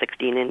big, about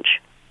 16-inch.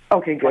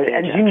 Okay, good.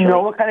 And do you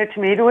know what kind of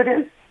tomato it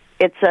is?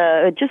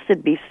 It's just a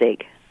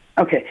beefsteak.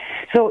 Okay,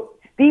 so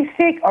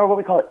beefsteak are what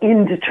we call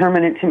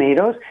indeterminate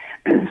tomatoes.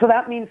 So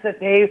that means that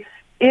they,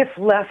 if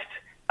left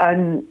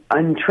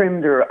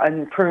untrimmed or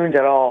unpruned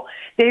at all,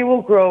 they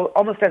will grow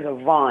almost as a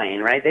vine,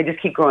 right? They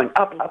just keep growing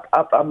up.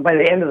 By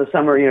the end of the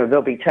summer,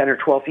 they'll be 10 or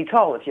 12 feet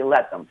tall if you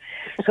let them.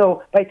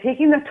 So by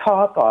taking the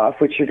top off,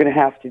 which you're going to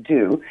have to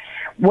do,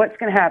 what's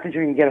going to happen is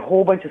you're going to get a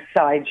whole bunch of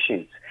side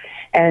shoots.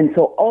 And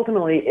so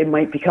ultimately, it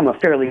might become a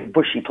fairly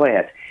bushy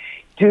plant.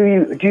 Do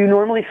you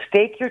normally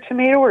stake your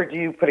tomato, or do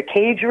you put a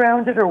cage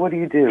around it, or what do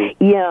you do?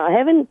 Yeah, I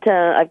haven't.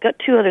 I've got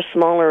two other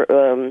smaller.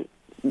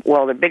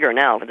 They're bigger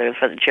now, but they're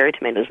for the cherry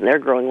tomatoes, and they're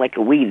growing like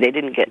a weed. They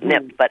didn't get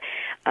nipped, but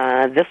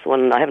this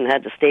one, I haven't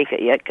had to stake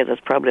it yet because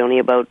it's probably only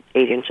about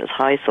 8 inches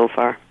high so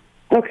far.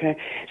 Okay.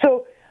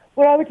 So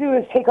what I would do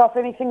is take off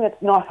anything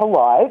that's not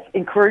alive,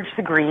 encourage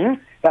the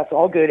green. That's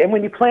all good. And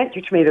when you plant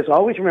your tomatoes,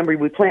 always remember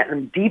we plant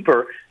them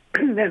deeper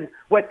than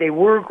what they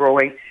were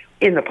growing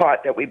in the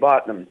pot that we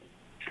bought them.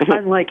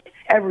 Unlike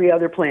every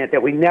other plant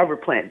that we never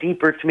plant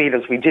deeper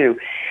tomatoes, we do.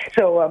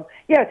 So,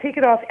 take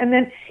it off. And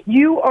then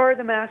you are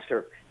the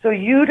master. So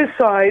you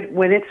decide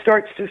when it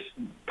starts to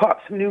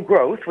pop some new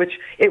growth, which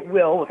it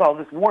will with all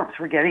this warmth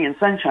we're getting and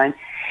sunshine,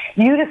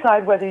 you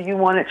decide whether you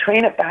want to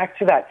train it back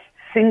to that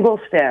single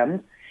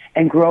stem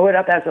and grow it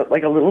up as a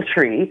little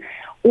tree,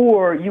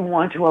 or you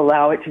want to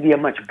allow it to be a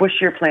much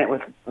bushier plant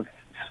with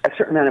a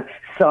certain amount of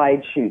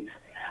side shoots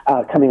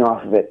coming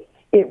off of it.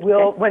 It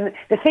will, when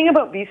the thing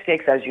about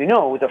beefsteaks, as you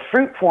know, the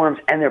fruit forms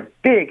and they're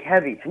big,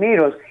 heavy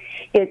tomatoes,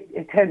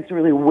 it tends to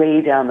really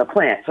weigh down the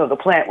plant. So the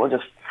plant will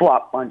just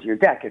flop onto your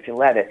deck if you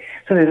let it.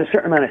 So there's a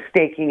certain amount of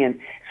staking and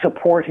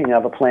supporting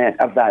of a plant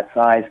of that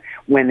size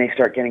when they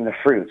start getting the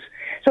fruits.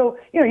 So,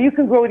 you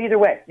can grow it either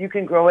way. You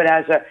can grow it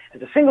as a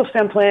single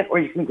stem plant, or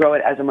you can grow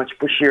it as a much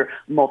bushier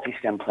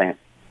multi-stem plant.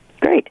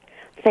 Great.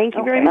 Thank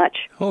you very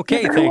much.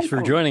 Okay, thanks for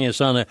joining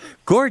us on a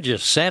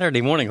gorgeous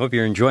Saturday morning. Hope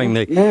you're enjoying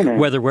the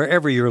weather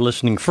wherever you're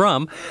listening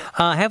from.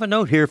 I have a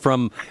note here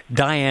from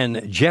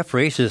Diane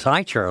Jeffrey. Says,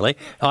 hi, Charlie.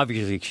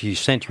 Obviously, she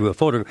sent you a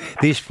photo.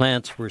 These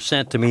plants were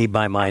sent to me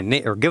by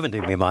given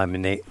to me by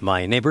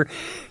my neighbor.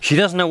 She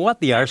doesn't know what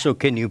they are, so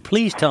can you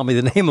please tell me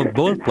the name of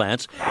both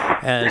plants?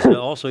 As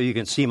also, you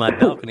can see my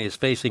balcony is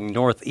facing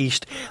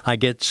northeast. I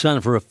get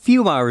sun for a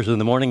few hours in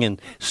the morning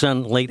and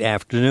sun late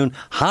afternoon.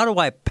 How do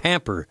I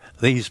pamper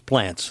these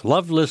plants?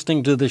 Loved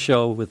listening to the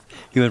show with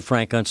you and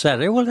Frank on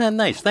Saturday. Well, that's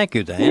nice. Thank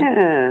you, Diane.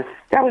 Yeah,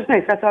 that was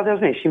nice. I thought that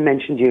was nice. She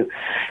mentioned you.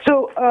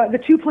 So the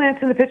two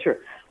plants in the picture.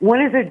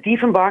 One is a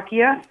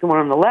Dieffenbachia, the one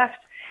on the left.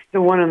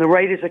 The one on the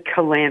right is a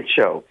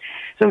Kalanchoe.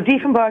 So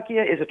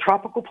Dieffenbachia is a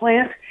tropical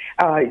plant.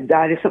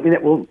 That is something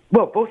that will,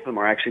 well, both of them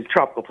are actually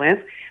tropical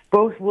plants.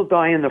 Both will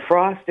die in the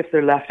frost if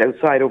they're left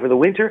outside over the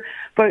winter,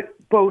 but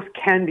both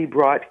can be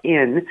brought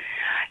in.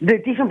 The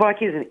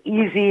Dieffenbachia is an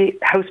easy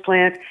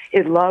houseplant.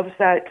 It loves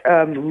that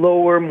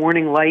lower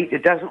morning light.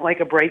 It doesn't like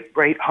a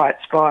bright, hot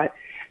spot.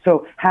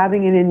 So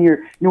having it in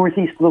your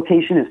northeast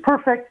location is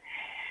perfect.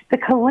 The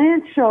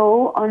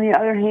Kalanchoe, on the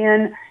other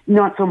hand,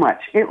 not so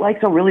much. It likes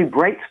a really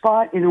bright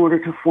spot in order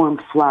to form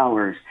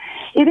flowers.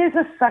 It is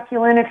a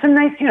succulent. It's a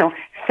nice,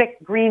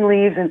 thick green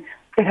leaves, and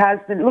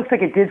it looks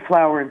like it did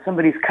flower and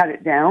somebody's cut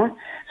it down.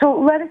 So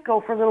let it go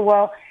for a little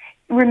while.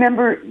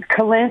 Remember,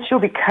 Kalanchoe,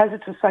 because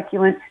it's a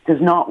succulent, does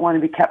not want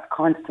to be kept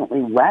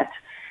constantly wet.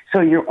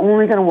 So you're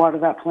only going to water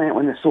that plant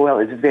when the soil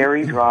is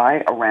very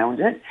dry around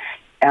it.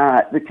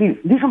 The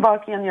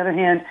Dieffenbachia, on the other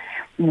hand,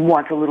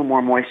 wants a little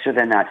more moisture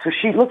than that. So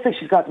she looks like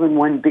she's got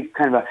one big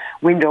kind of a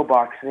window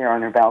box there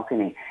on her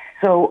balcony.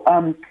 So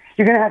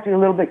you're going to have to be a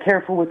little bit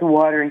careful with the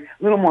watering,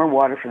 a little more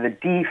water for the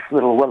Dief, a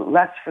little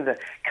less for the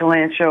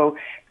Kalanchoe.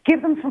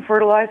 Give them some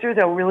fertilizer.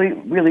 They'll really,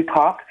 really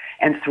pop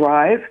and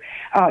thrive.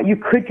 You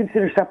could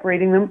consider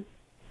separating them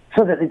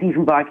so that the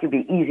Dieffenbachia would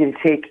be easy to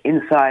take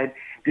inside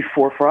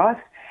before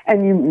frost.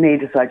 And you may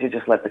decide to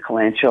just let the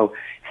Kalanchoe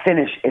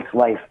finish its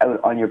life out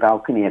on your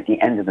balcony at the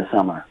end of the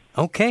summer.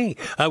 Okay.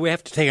 We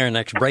have to take our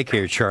next break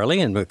here, Charlie,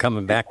 and we're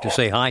coming back to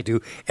say hi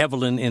to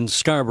Evelyn in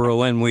Scarborough.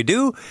 When we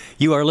do,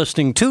 you are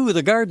listening to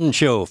The Garden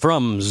Show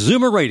from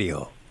Zoomer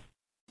Radio.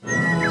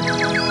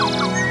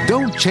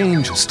 Don't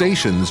change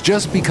stations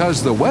just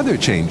because the weather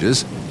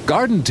changes.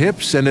 Garden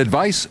tips and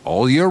advice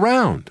all year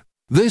round.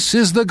 This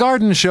is The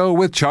Garden Show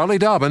with Charlie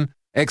Dobbin,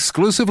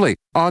 exclusively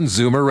on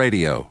Zoomer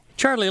Radio.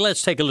 Charlie,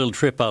 let's take a little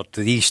trip out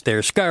to the east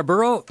there,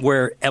 Scarborough,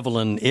 where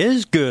Evelyn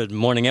is. Good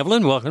morning,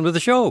 Evelyn. Welcome to the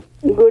show.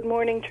 Good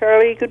morning,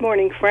 Charlie. Good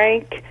morning,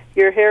 Frank.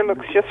 Your hair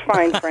looks just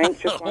fine, Frank.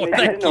 Just wanted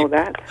you to know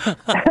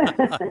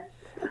that.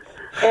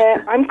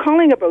 I'm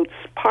calling about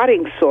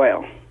potting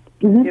soil.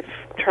 Mm-hmm. If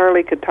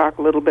Charlie could talk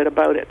a little bit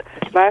about it.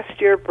 Last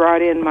year,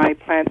 brought in my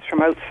plants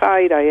from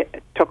outside. I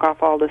took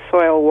off all the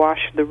soil,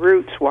 washed the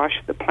roots,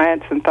 washed the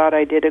plants, and thought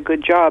I did a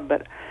good job,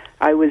 but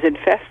I was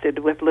infested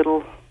with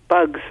little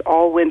bugs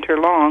all winter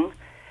long.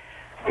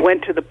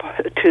 Went to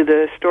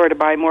the store to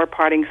buy more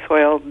potting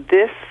soil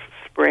this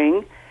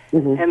spring,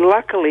 and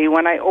luckily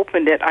when I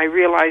opened it, I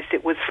realized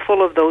it was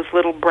full of those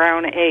little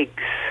brown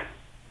eggs.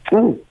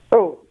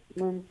 So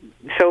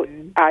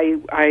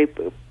I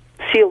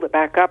sealed it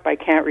back up. I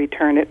can't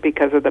return it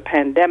because of the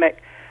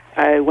pandemic.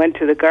 I went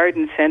to the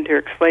garden center,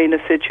 explained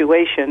the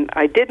situation.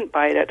 I didn't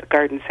buy it at the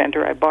garden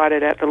center. I bought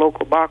it at the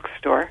local box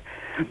store.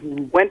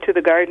 Went to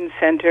the garden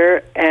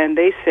center, and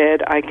they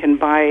said I can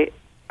buy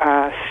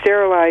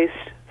sterilized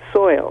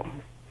soil.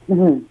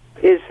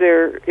 Is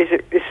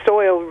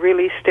soil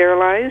really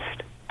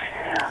sterilized?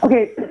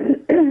 Okay,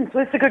 so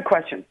that's a good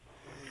question.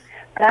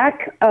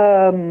 Back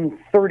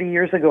 30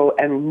 years ago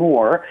and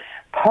more,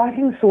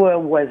 potting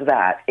soil was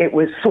that. It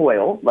was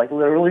soil, like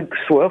literally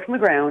soil from the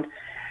ground,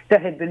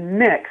 that had been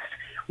mixed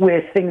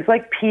with things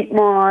like peat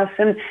moss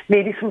and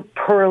maybe some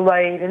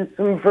perlite and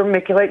some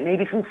vermiculite,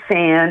 maybe some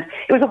sand.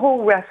 It was a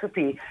whole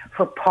recipe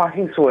for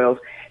potting soils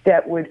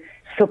that would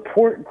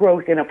support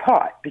growth in a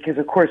pot because,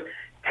 of course,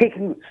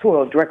 taking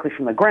soil directly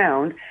from the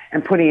ground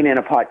and putting it in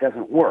a pot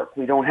doesn't work.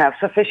 We don't have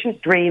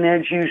sufficient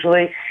drainage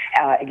usually.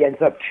 It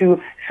gets up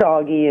too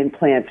soggy and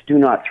plants do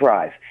not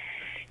thrive.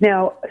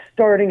 Now,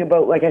 starting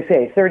about, like I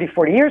say, 30,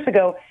 40 years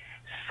ago,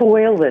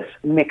 soilless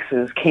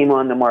mixes came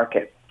on the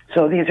market.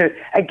 So these are,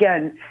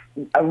 again,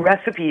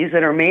 recipes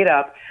that are made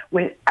up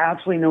with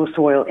absolutely no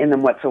soil in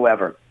them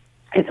whatsoever.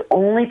 It's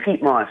only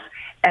peat moss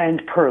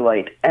and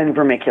perlite and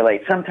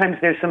vermiculite. Sometimes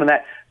there's some of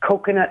that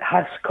coconut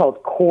husk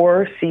called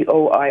coir,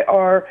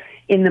 C-O-I-R,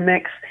 in the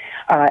mix.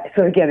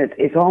 So again,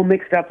 it's all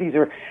mixed up. These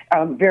are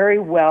very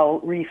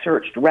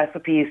well-researched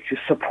recipes to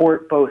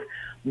support both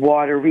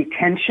water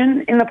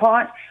retention in the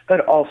pot, but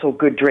also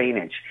good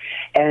drainage.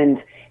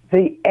 And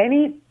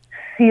any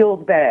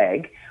sealed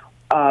bag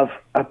of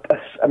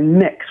a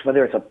mix,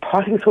 whether it's a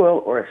potting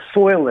soil or a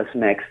soilless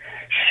mix,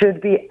 should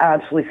be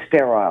absolutely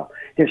sterile.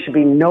 There should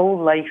be no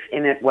life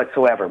in it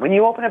whatsoever. When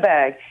you open a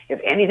bag,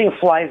 if anything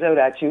flies out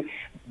at you,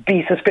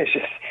 be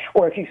suspicious.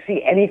 or if you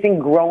see anything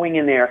growing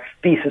in there,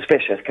 be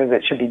suspicious, because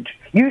it should be,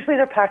 usually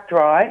they're packed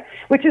dry,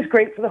 which is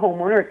great for the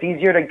homeowner. It's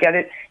easier to get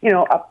it,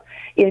 up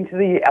into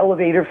the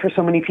elevator for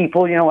so many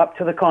people, up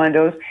to the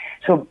condos.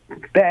 So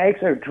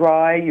bags are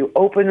dry, you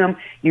open them,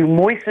 you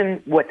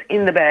moisten what's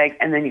in the bag,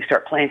 and then you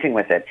start planting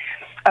with it.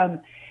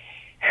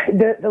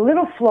 The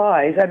little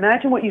flies, I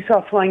imagine what you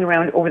saw flying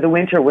around over the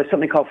winter was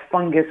something called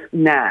fungus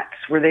gnats.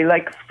 Were they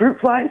like fruit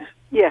flies?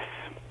 Yes.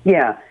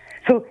 Yeah.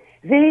 So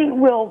they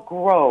will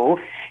grow.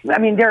 I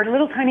mean, they're a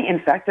little tiny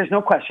insect, there's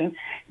no question.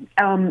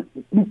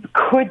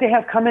 Could they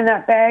have come in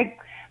that bag?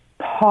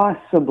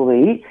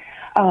 Possibly.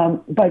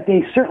 But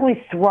they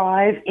certainly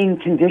thrive in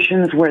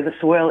conditions where the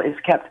soil is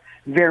kept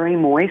very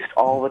moist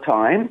all the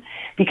time,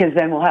 because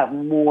then we'll have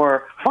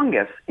more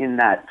fungus in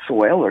that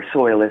soil or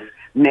soilless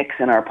mix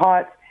in our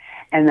pots.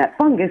 And that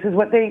fungus is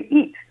what they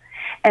eat.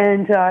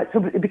 And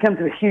so it becomes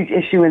a huge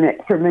issue, and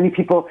for many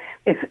people,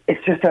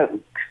 it's just a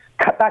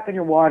cut back on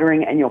your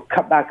watering, and you'll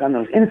cut back on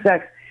those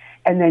insects.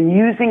 And then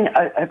using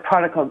a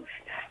product called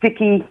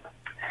Sticky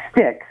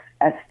Sticks,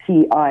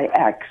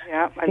 S-T-I-X.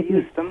 Yeah, I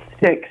use them.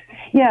 Sticks.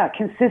 Yeah,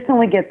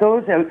 consistently get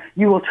those out.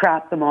 You will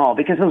trap them all,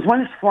 because those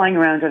ones flying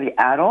around are the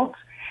adults,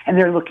 and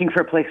they're looking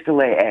for a place to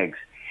lay eggs.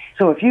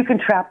 So if you can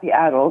trap the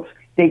adults,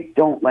 they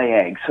don't lay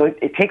eggs. So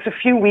it takes a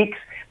few weeks,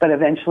 but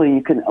eventually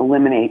you can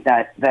eliminate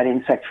that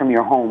insect from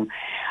your home.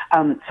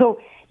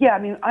 Yeah, I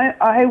mean,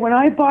 when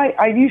I buy,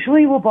 I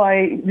usually will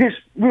buy, there's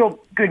real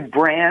good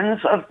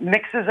brands of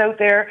mixes out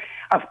there.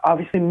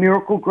 Obviously,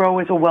 Miracle Grow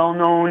is a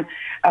well-known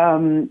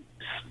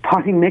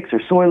potting mix or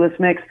soilless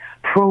mix.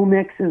 Pro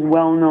Mix is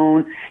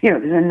well-known.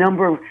 There's a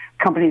number of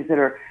companies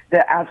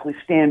that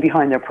absolutely stand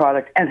behind their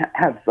product and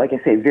have, like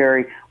I say,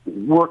 very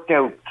worked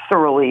out,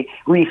 thoroughly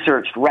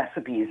researched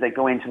recipes that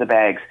go into the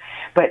bags.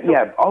 But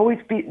yeah,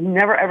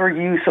 never ever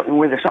use something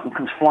where something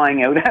comes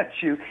flying out at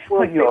you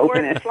when you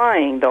open it.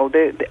 Flying though.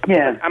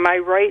 Yeah. Am I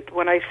right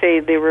when I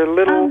say they were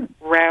little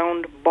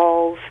round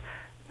balls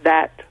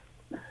that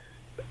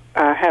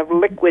have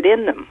liquid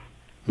in them?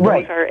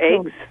 Right. Those are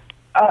eggs?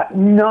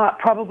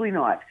 Probably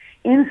not.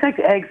 Insect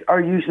eggs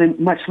are usually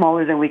much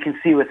smaller than we can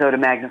see without a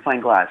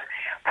magnifying glass.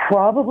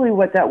 Probably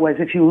what that was,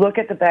 if you look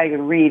at the bag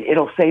and read,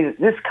 it'll say that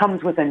this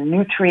comes with a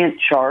nutrient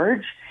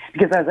charge,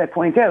 because as I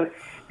point out,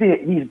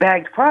 these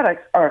bagged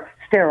products are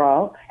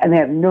sterile and they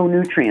have no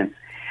nutrients.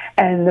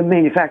 And the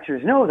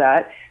manufacturers know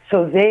that,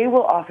 so they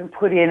will often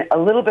put in a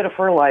little bit of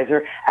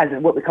fertilizer as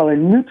what we call a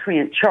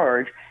nutrient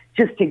charge,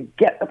 just to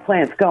get the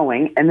plants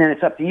going, and then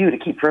it's up to you to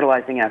keep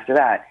fertilizing after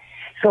that.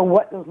 So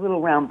what those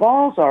little round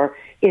balls are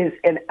is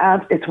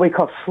it's what we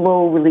call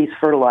slow-release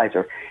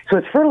fertilizer. So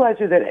it's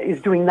fertilizer that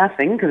is doing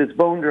nothing because it's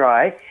bone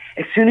dry.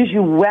 As soon as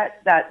you wet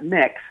that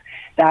mix,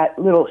 that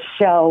little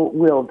shell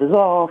will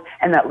dissolve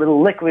and that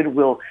little liquid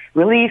will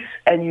release,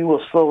 and you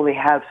will slowly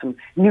have some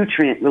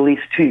nutrient release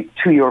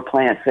to your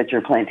plants that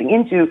you're planting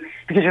into,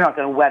 because you're not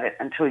going to wet it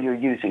until you're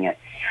using it.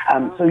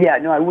 So yeah,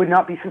 no, I would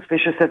not be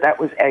suspicious that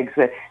was eggs.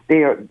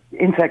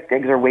 Insect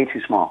eggs are way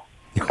too small.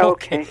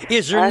 Okay.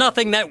 Is there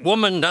nothing that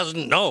woman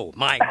doesn't know?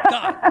 My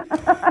God.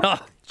 Oh,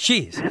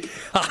 jeez.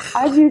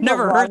 I've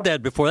never heard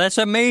that before. That's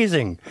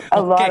amazing.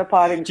 A lot of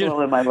potting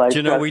soil in my life.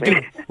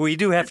 We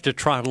do have to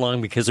trot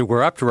along because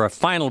we're up to our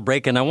final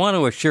break, and I want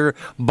to assure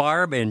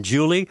Barb and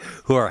Julie,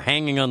 who are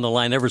hanging on the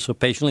line ever so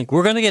patiently,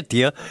 we're going to get to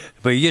you,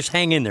 but you just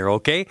hang in there,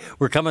 okay?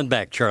 We're coming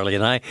back, Charlie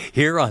and I,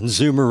 here on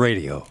Zoomer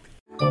Radio.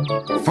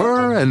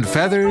 Fur and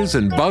feathers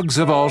and bugs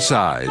of all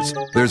size.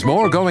 There's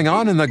more going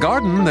on in the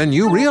garden than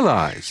you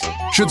realize.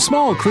 Should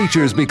small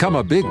creatures become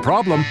a big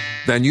problem,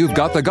 then you've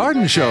got The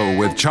Garden Show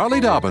with Charlie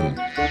Dobbin.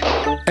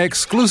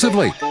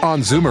 Exclusively on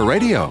Zoomer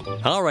Radio.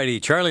 All righty,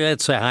 Charlie,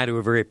 let's say hi to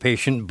a very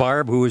patient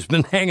Barb, who has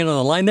been hanging on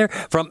the line there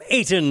from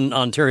Ayton,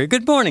 Ontario.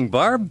 Good morning,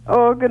 Barb.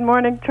 Oh, good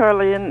morning,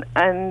 Charlie and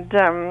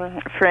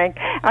Frank.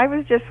 I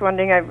was just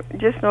wondering, I've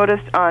just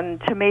noticed on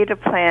tomato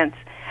plants,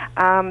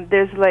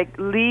 there's like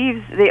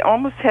leaves, they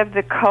almost have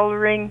the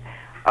coloring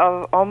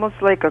of almost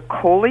like a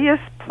coleus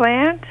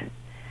plant.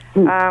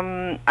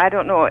 I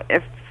don't know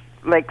if,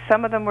 like,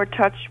 some of them were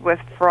touched with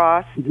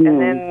frost,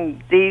 and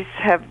then these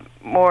have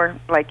more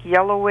like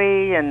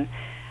yellowy, and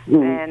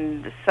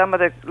some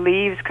of the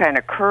leaves kind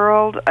of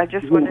curled. I'm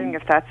just wondering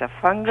if that's a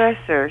fungus,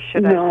 or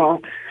should I...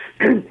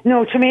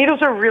 No,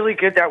 tomatoes are really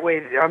good that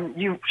way.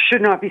 You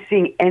should not be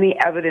seeing any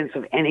evidence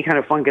of any kind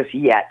of fungus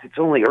yet. It's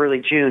only early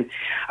June.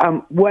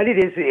 What it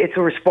is, it's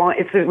a response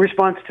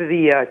to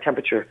the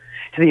temperature,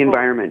 to the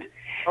environment.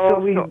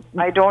 So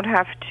I don't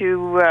have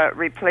to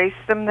replace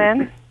them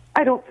then?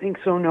 I don't think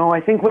so, no.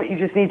 I think what you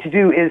just need to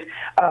do is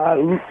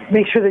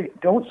make sure they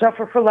don't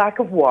suffer for lack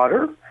of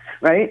water,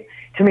 right?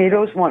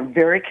 Tomatoes want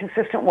very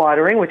consistent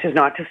watering, which is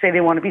not to say they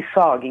want to be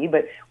soggy,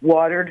 but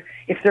watered,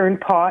 if they're in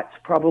pots,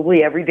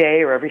 probably every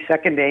day or every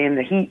second day in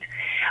the heat.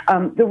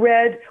 The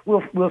red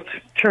will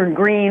turn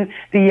green.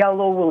 The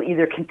yellow will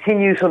either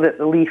continue so that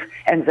the leaf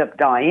ends up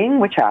dying,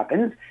 which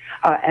happens,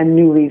 and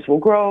new leaves will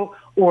grow,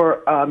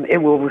 or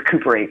it will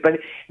recuperate. But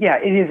yeah,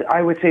 it is,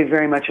 I would say,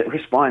 very much a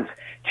response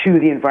to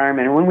the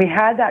environment. And when we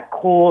had that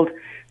cold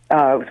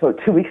it was about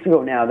 2 weeks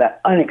ago now,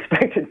 that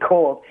unexpected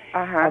cold.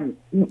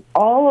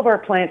 All of our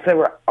plants that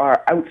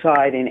are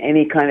outside in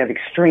any kind of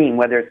extreme,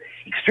 whether it's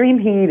extreme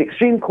heat,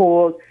 extreme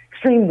cold,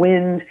 extreme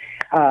wind,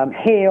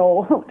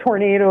 hail,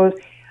 tornadoes,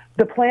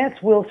 the plants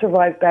will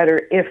survive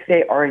better if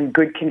they are in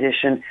good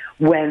condition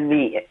when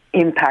the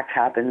impact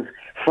happens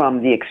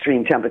from the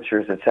extreme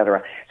temperatures,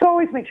 etc. So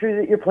always make sure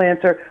that your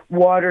plants are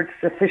watered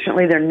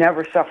sufficiently. They're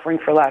never suffering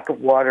for lack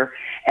of water,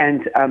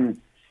 and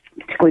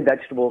particularly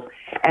vegetables.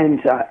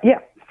 And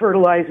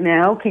fertilize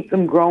now, keep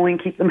them growing,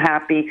 keep them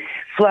happy.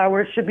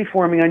 Flowers should be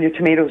forming on your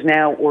tomatoes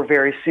now or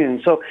very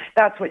soon. So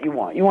that's what you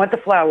want. You want the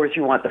flowers,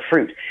 you want the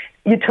fruit.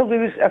 To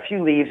lose a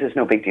few leaves is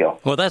no big deal.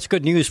 Well, that's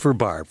good news for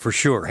Barb, for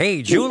sure.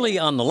 Hey, Julie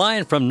on the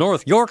line from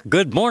North York.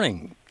 Good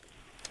morning.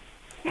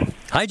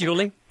 Hi,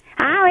 Julie.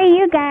 How are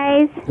you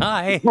guys?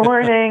 Hi.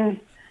 Morning.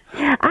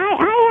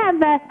 I have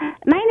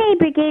my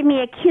neighbor gave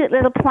me a cute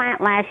little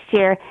plant last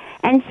year,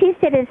 and she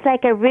said it's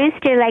like a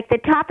rooster, like the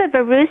top of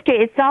a rooster.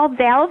 It's all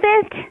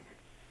velvet.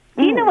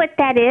 Do you know what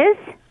that is?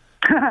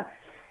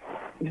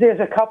 There's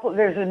a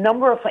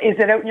number of, is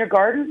it out in your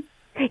garden?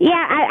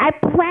 Yeah, I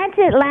planted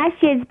it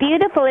last year. It's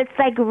beautiful. It's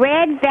like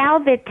red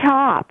velvet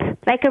top,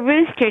 like a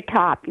rooster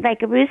top,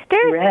 like a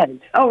rooster. Red.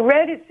 Oh,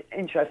 red is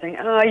interesting.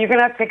 You're going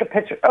to have to take a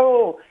picture.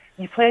 Oh,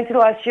 you planted it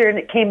last year and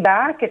it came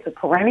back? It's a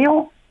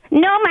perennial?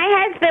 No,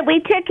 my husband, we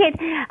took it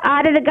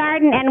out of the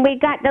garden and we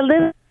got the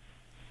little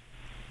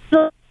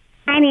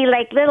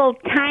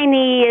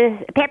tiny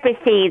pepper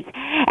seeds,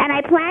 and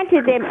I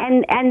planted them,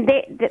 and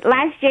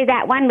last year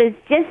that one was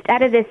just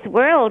out of this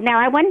world. Now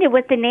I wonder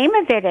what the name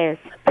of it is.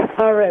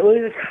 All right, well,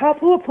 there's a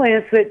couple of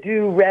plants that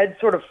do red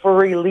sort of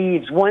furry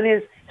leaves. One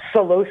is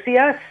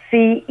Celosia,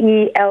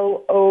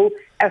 Celosia.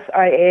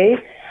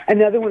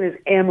 Another one is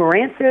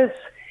Amaranthus,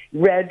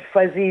 red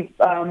fuzzy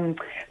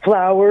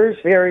flowers,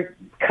 very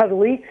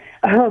cuddly.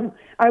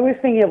 I was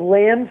thinking of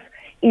lamb's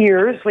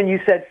ears when you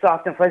said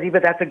soft and fuzzy,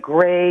 but that's a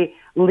gray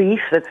leaf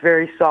that's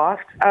very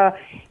soft.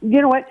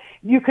 You know what?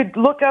 You could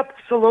look up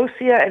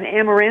Celosia and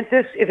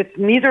Amaranthus. If it's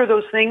neither of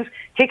those things,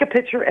 take a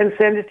picture and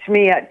send it to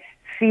me at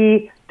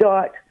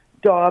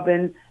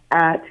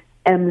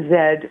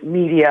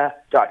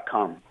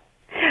c.dobbin@mzmedia.com.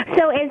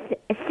 So it's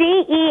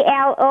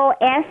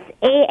CELOSAS?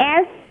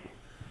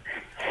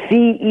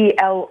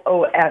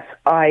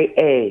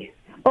 CELOSIA.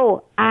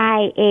 Oh,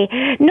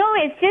 IA. No,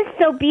 it's just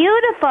so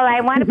beautiful. I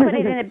want to put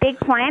it in a big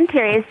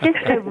planter. It's just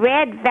the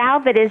red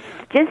velvet is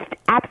just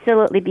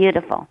absolutely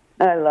beautiful.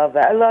 I love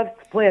that. I love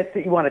plants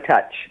that you want to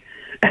touch.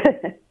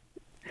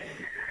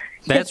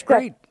 That's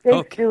great.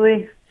 Thanks,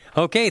 Julie.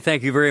 Okay,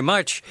 thank you very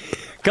much.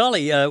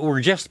 Golly,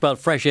 we're just about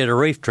fresh at a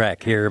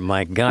racetrack here.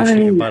 My gosh,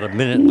 about a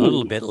minute and a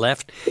little bit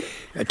left.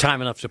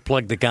 Time enough to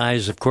plug the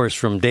guys, of course,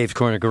 from Dave's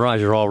Corner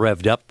Garage are all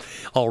revved up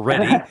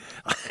already.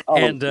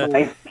 And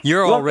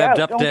you're all revved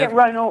up. Don't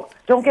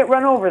get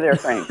run over there,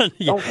 Frank.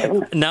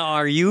 Now,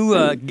 are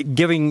you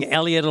giving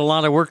Elliot a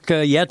lot of work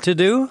yet to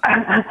do?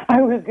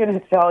 I was going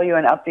to tell you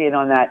an update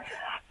on that.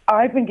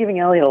 I've been giving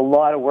Elliot a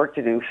lot of work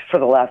to do for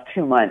the last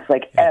 2 months.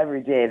 Like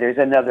every day, there's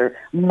another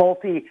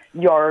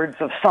multi-yards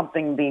of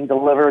something being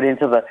delivered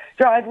into the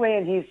driveway,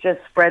 and he's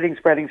just spreading.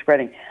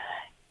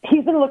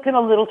 He's been looking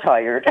a little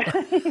tired.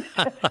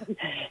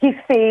 He's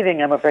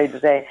fading, I'm afraid to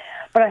say.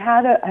 But I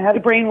had a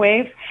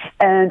brainwave,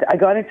 and I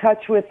got in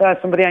touch with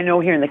somebody I know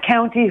here in the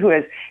county who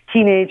has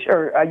teenage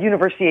or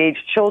university-age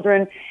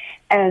children,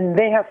 and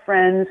they have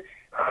friends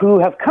who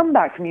have come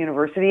back from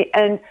university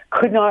and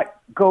could not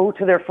go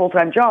to their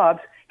full-time jobs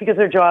because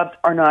their jobs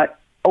are not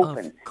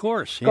open. Of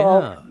course,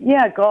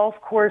 yeah. Golf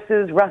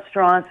courses,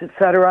 restaurants,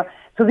 etc.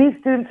 So these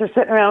students are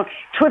sitting around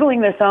twiddling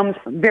their thumbs,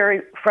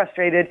 very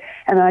frustrated.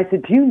 And I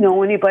said, do you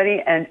know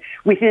anybody? And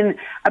within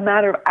a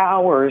matter of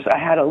hours, I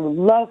had a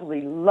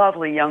lovely,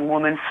 lovely young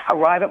woman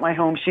arrive at my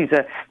home. She's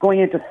going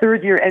into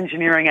third-year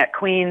engineering at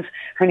Queen's.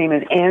 Her name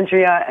is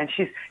Andrea, and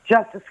she's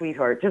just a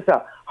sweetheart, just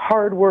a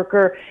hard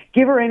worker.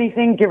 Give her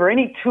anything, give her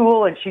any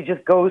tool, and she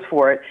just goes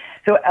for it.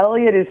 So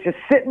Elliot is just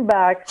sitting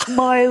back,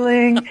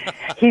 smiling.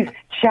 He's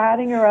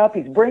chatting her up.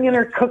 He's bringing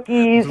her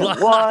cookies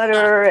and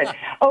water. And,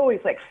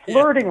 he's like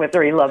flirting with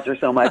her. He loves her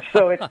so much.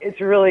 So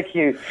it's really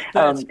cute.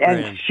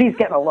 And she's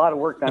getting a lot of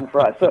work done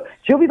for us. So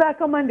she'll be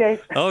back on Monday.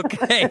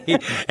 Okay.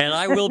 And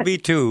I will be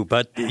too,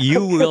 but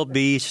you will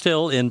be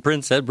still in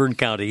Prince Edward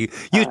County.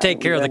 You take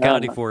care of the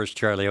county for us,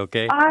 Charlie,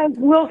 okay? I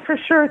will for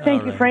sure.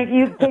 Thank you, Frank.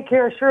 You take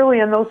care of Shirley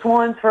and those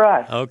swans for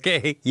us.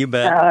 Okay, you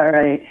bet. All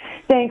right.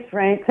 Thanks,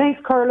 Frank. Thanks,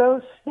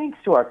 Carlos. Thanks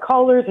to our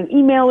callers and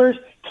emailers.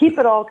 Keep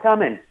it all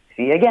coming.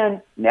 See you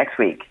again next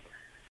week.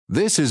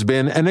 This has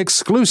been an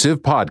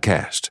exclusive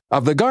podcast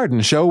of The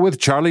Garden Show with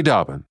Charlie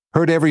Dobbin.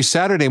 Heard every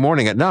Saturday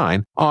morning at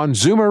 9 on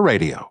Zoomer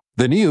Radio,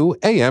 the new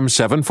AM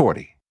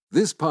 740.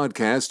 This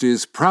podcast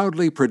is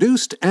proudly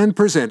produced and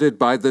presented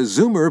by the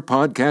Zoomer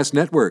Podcast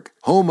Network,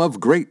 home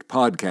of great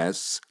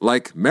podcasts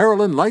like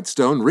Marilyn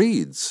Lightstone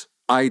Reads,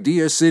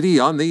 Idea City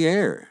on the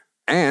Air,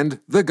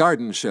 and The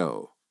Garden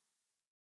Show.